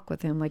will walk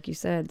with him, like you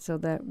said, so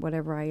that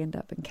whatever I end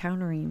up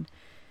encountering,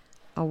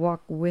 I'll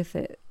walk with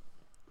it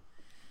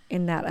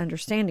in that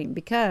understanding,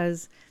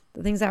 because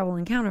the things I will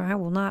encounter, I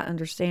will not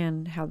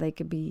understand how they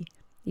could be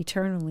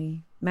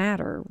eternally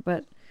matter,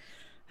 but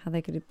how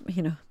they could,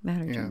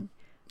 matter to me.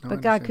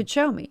 But God could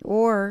show me.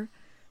 Or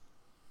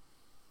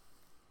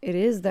it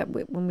is that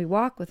when we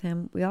walk with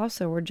him, we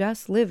also are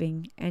just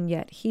living, and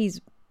yet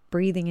he's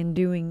breathing and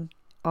doing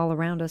all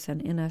around us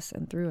and in us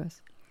and through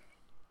us.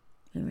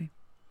 Anyway.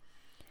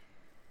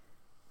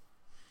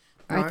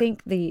 I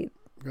think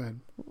Go ahead.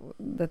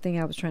 The thing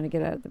I was trying to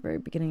get at the very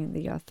beginning of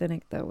the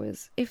authentic, though,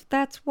 is if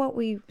that's what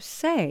we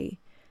say,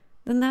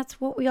 then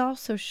that's what we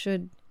also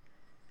should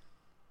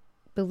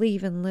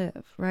believe and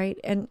live, right?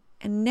 And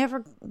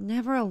never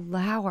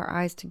allow our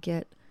eyes to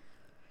get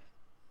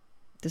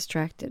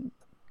distracted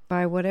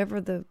by whatever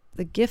the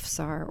gifts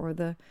are or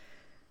the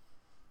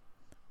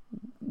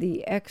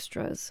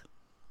extras.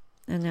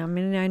 And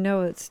I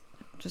know it's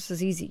just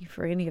as easy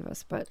for any of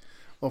us, but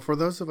well, for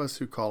those of us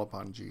who call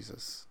upon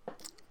Jesus,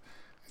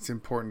 it's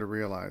important to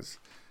realize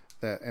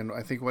that, and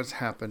I think what's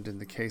happened in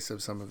the case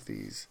of some of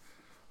these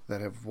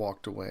that have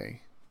walked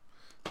away,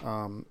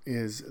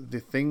 is the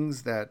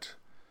things that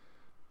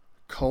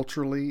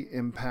culturally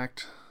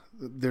impact.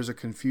 There's a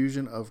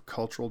confusion of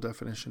cultural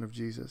definition of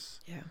Jesus.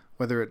 Yeah.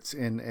 Whether it's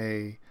in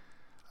a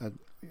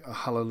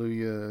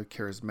hallelujah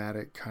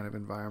charismatic kind of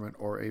environment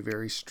or a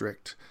very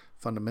strict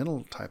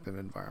fundamental type of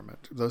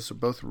environment. Those are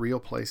both real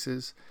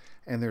places,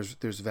 and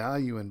there's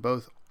value in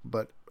both,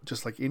 but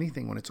just like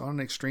anything, when it's on an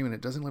extreme and it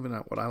doesn't live in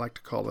what I like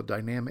to call a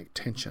dynamic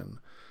tension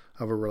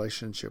of a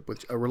relationship,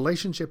 which a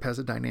relationship has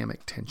a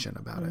dynamic tension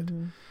about it.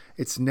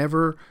 It's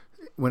never,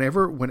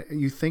 when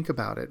you think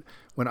about it,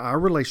 when our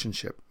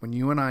relationship, when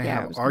you and I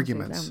have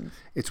arguments,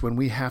 it's when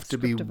we have to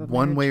be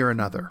one way or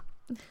another.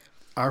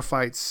 Our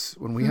fights,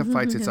 when we have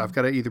fights, it's I've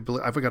got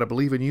to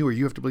believe in you, or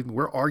you have to believe in me.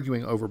 We're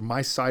arguing over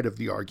my side of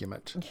the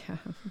argument. Yeah.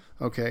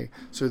 Okay.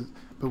 So,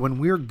 but when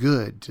we're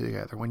good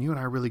together, when you and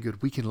I are really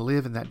good, we can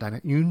live in that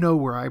dynamic. You know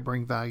where I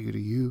bring value to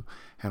you,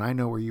 and I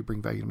know where you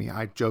bring value to me.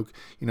 I joke,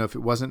 if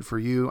it wasn't for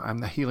you, I'm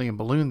the helium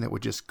balloon that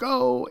would just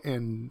go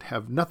and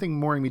have nothing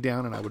mooring me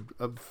down, and I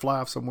would fly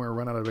off somewhere,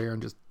 run out of air,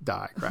 and just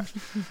die, crash.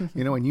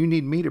 And you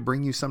need me to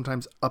bring you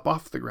sometimes up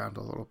off the ground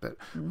a little bit.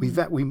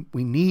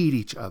 We need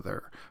each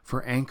other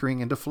for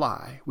anchoring and to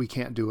fly. We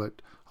can't do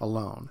it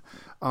alone.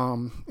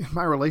 In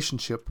my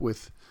relationship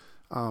with,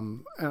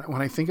 when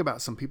I think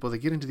about some people, they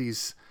get into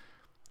these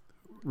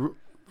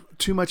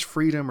too much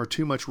freedom or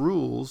too much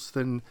rules,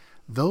 then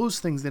those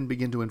things then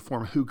begin to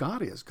inform who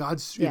God is.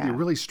 God's either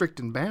really strict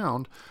and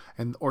bound,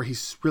 or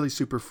he's really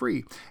super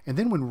free. And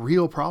then when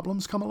real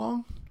problems come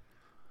along,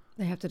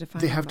 they have to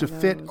define. They have to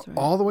fit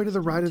all the way to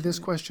the right of this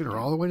question or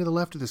all the way to the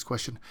left of this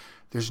question.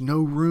 There's no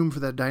room for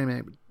that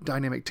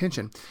dynamic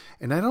tension.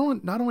 And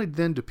not only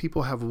then do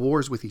people have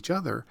wars with each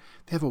other,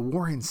 they have a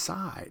war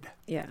inside.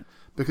 Yeah.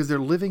 Because they're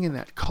living in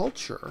that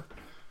culture.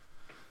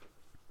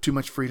 Too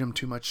much freedom,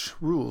 too much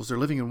rules. They're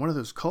living in one of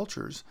those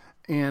cultures,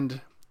 and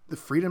the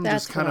freedom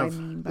that's just kind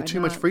of the too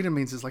much freedom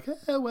means it's like,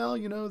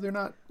 they're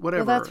not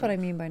whatever. Well, that's what I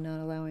mean by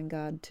not allowing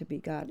God to be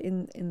God.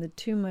 In the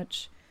too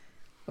much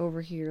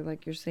over here,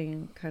 like you're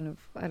saying, kind of,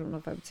 I don't know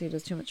if I would say it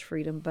as too much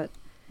freedom, but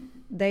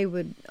they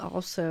would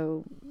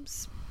also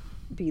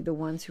be the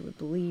ones who would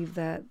believe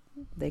that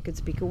they could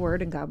speak a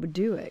word and God would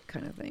do it,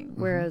 kind of thing.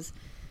 Whereas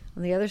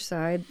on the other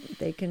side,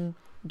 they can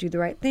do the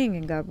right thing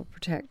and God will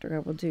protect, or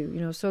God will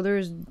do, so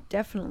there's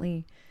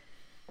definitely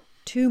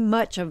too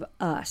much of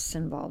us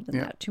involved in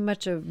that, too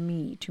much of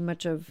me, too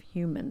much of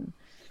human.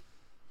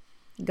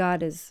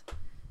 God is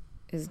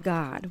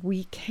God.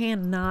 We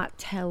cannot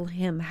tell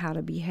him how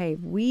to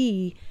behave.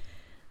 We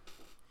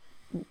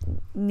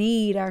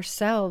need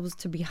ourselves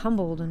to be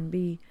humbled and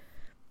be,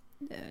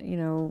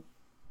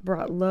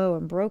 brought low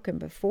and broken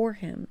before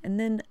him. And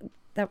then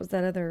that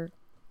other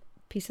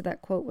piece of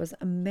that quote was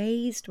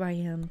amazed by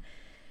him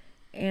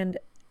and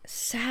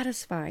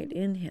satisfied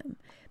in him.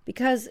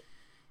 Because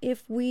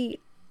if we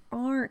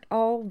aren't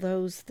all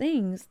those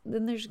things,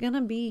 then there's going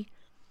to be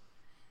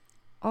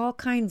all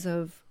kinds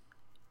of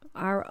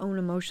our own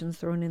emotions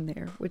thrown in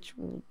there, which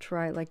will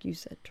try, like you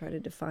said, try to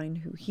define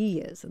who he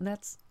is. And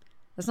that's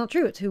not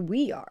true. It's who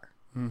we are.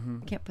 Mm-hmm.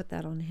 You can't put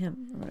that on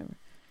him or whatever.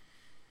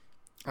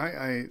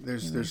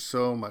 There's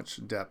so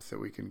much depth that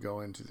we can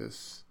go into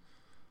this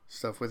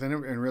stuff with,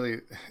 and really,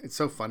 it's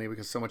so funny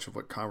because so much of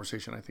what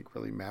conversation I think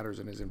really matters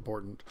and is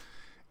important,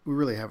 we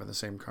really having the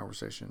same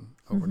conversation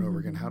over and over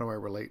again. How do I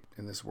relate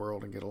in this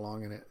world and get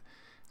along in it,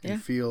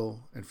 and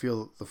feel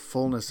the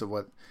fullness of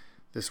what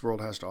this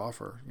world has to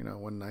offer?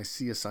 When I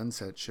see a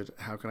sunset,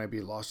 how can I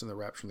be lost in the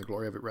rapture and the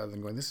glory of it, rather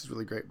than going, this is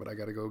really great, but I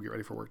got to go get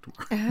ready for work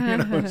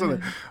tomorrow.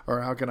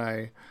 Or how can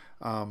I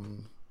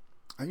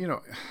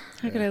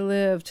how can I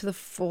live to the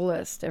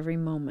fullest every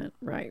moment,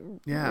 right?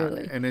 Yeah.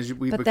 Really. And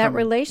that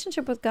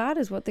relationship with God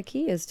is what the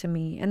key is to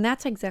me. And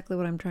that's exactly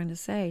what I'm trying to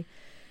say.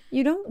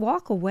 You don't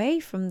walk away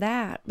from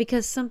that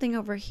because something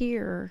over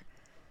here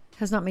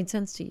has not made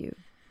sense to you.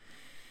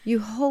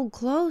 You hold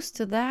close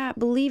to that,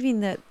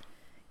 believing that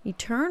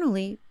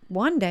eternally,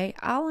 one day,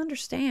 I'll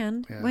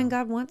understand when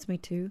God wants me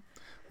to.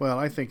 Well,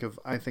 I think of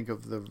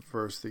the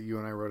verse that you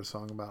and I wrote a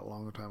song about a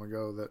long time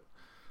ago that,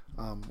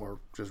 or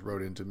just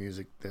wrote into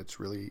music that's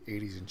really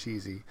 80s and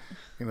cheesy.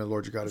 The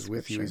Lord your God is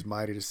with you. He's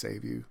mighty to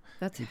save you.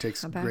 He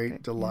takes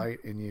great delight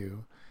in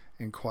you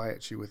and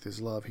quiets you with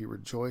his love. He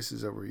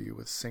rejoices over you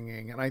with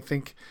singing. And I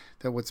think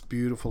that what's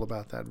beautiful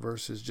about that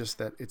verse is just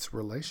that it's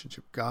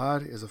relationship.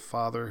 God is a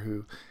father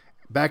who,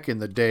 back in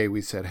the day,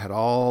 we said had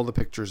all the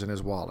pictures in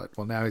his wallet.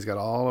 Well, now he's got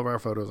all of our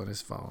photos on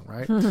his phone,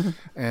 right?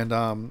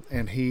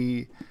 and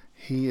he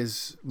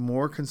is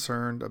more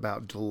concerned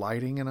about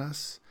delighting in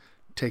us,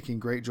 taking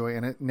great joy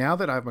in it. Now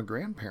that I'm a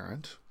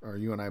grandparent, or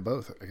you and I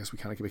both, I guess we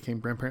kind of became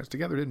grandparents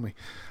together, didn't we?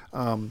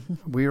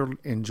 We are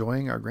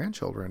enjoying our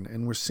grandchildren,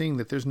 and we're seeing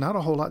that there's not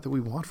a whole lot that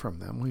we want from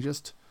them. We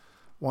just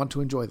want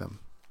to enjoy them.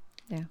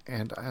 Yeah.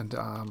 And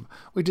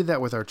we did that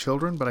with our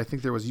children, but I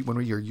think there was,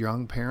 when you're a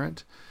young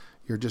parent,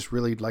 you're just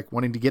really like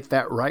wanting to get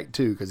that right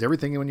too, because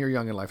everything when you're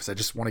young in life is I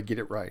just want to get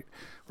it right.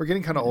 We're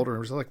getting kind of older,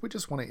 and we're like, we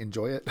just want to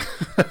enjoy it.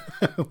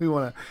 We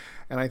want to,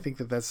 and I think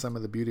that that's some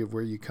of the beauty of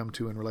where you come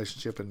to in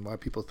relationship, and why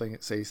people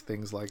say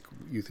things like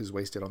youth is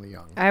wasted on the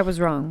young. I was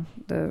wrong.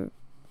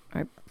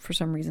 I for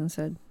some reason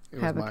said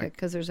Habakkuk,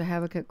 because there's a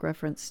Habakkuk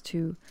reference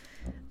to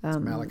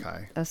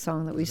Malachi, a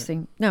song that we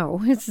sing. No,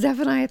 it's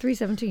Zephaniah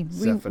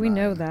 3:17. We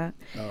know that.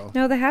 Oh.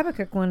 No, the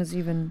Habakkuk one is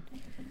even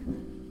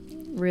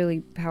really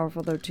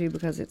powerful though too,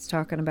 because it's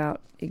talking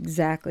about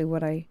exactly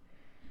what I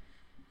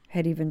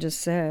had even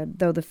just said.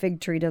 Though the fig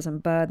tree doesn't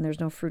bud and there's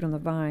no fruit on the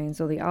vines,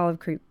 though the olive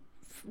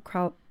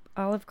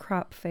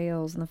crop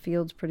fails and the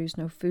fields produce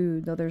no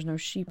food, though there's no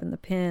sheep in the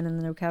pen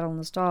and no cattle in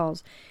the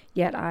stalls,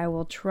 yet I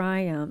will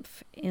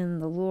triumph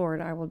in the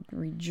Lord. I will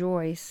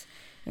rejoice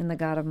in the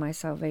God of my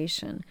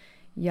salvation.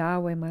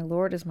 Yahweh, my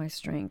Lord, is my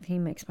strength. He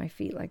makes my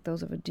feet like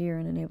those of a deer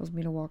and enables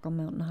me to walk on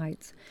mountain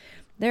heights.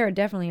 There are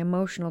definitely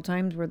emotional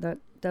times where that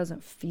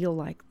doesn't feel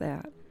like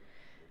that.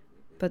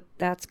 But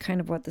that's kind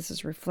of what this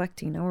is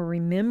reflecting. I will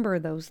remember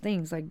those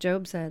things. Like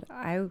Job said,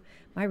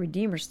 my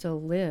Redeemer still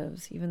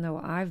lives, even though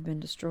I've been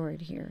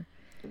destroyed here.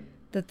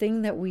 The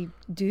thing that we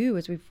do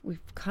is we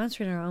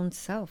concentrate on our own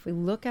self. We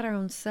look at our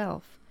own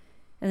self.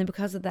 And then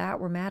because of that,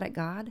 we're mad at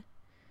God.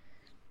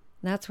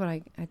 That's what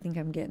I think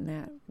I'm getting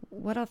at.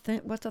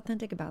 What's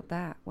authentic about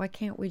that? Why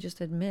can't we just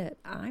admit,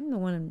 I'm the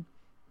one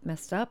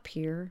messed up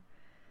here?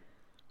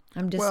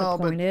 I'm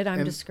disappointed.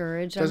 I'm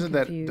discouraged. I'm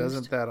confused.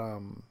 Doesn't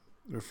that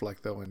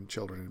reflect though in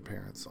children and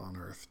parents on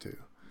earth too?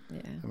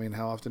 Yeah. I mean,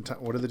 how often?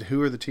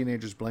 Who are the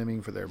teenagers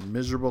blaming for their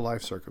miserable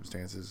life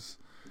circumstances,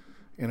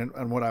 in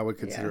what I would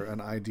consider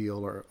an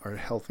ideal or a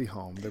healthy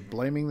home? They're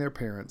blaming their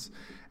parents,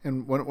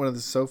 and one of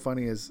the so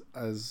funny is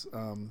as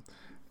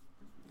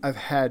I've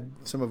had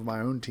some of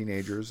my own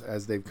teenagers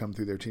as they've come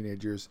through their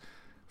teenage years,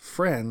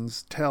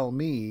 friends tell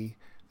me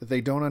that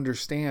they don't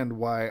understand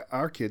why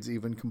our kids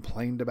even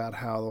complained about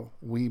how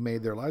we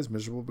made their lives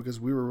miserable, because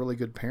we were really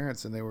good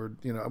parents and they were,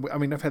 I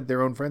mean, I've had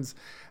their own friends,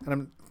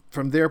 and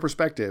from their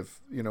perspective,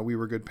 we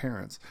were good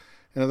parents.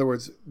 In other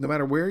words, no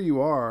matter where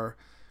you are,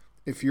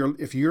 if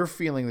you're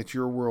feeling that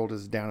your world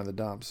is down in the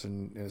dumps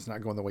and it's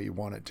not going the way you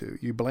want it to,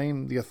 you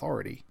blame the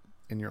authority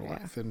in your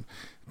life, and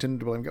tend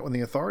to blame God. When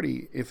the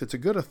authority, if it's a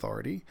good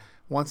authority,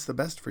 wants the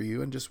best for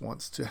you and just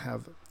wants to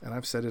have, and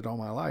I've said it all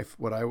my life,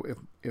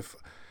 if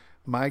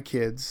my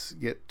kids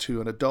get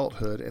to an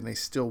adulthood and they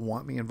still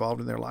want me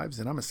involved in their lives,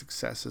 then I'm a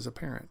success as a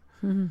parent.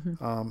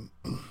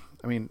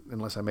 I mean,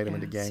 unless I made them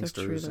into Yeah, so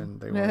true, gangsters though.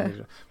 and they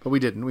were, but we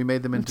didn't. We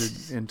made them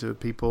into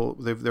people.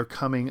 They're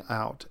coming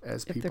out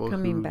as If they're people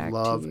coming who back to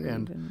love, you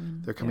and even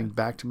when- they're coming yeah.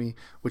 back to me,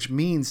 which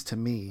means to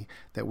me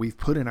that we've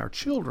put in our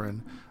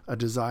children a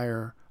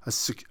desire,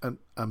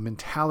 a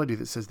mentality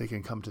that says they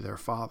can come to their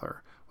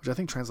Father, which I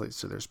think translates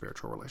to their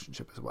spiritual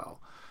relationship as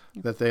well.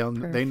 That they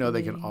know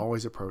they can Prayerfully,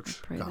 always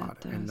approach pray that God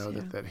and does, know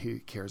yeah. that He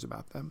cares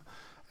about them,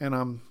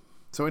 and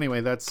so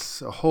anyway,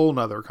 that's a whole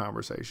nother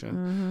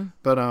conversation,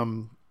 but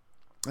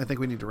I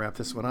think we need to wrap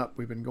this one up.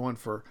 We've been going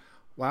for,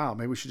 wow,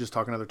 maybe we should just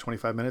talk another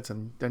 25 minutes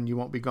and then you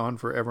won't be gone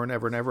forever and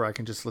ever and ever. I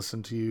can just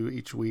listen to you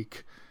each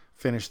week,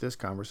 finish this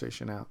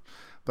conversation out.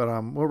 But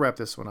we'll wrap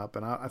this one up.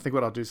 And I think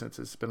what I'll do, since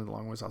it's been a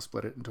long one, is I'll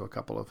split it into a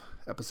couple of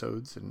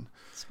episodes and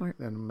Smart.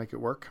 then make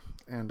it work.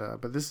 And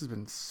but this has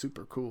been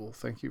super cool.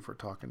 Thank you for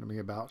talking to me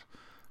about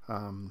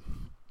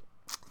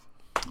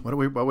what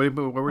were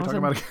we talking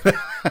about again?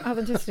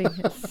 Authenticity,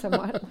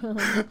 somewhat.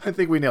 I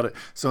think we nailed it.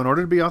 So in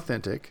order to be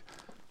authentic,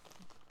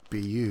 be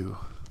you.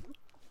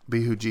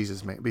 Be who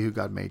Jesus made. Be who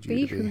God made you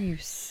Be to who be. you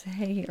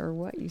say or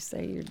what you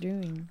say you're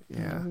doing.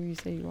 Yeah. Who you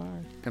say you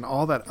are. And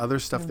all that other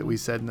stuff that we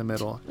said in the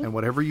middle. And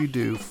whatever you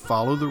do,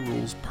 follow the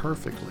rules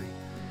perfectly.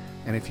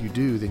 And if you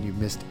do, then you've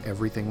missed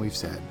everything we've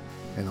said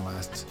in the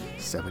last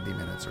 70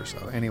 minutes or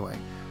so. Anyway,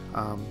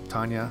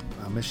 Tonya,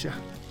 I miss you.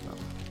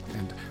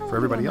 And for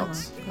everybody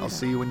else, I'll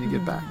see you when you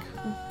get back.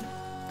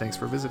 Thanks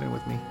for visiting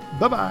with me.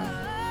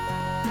 Bye-bye.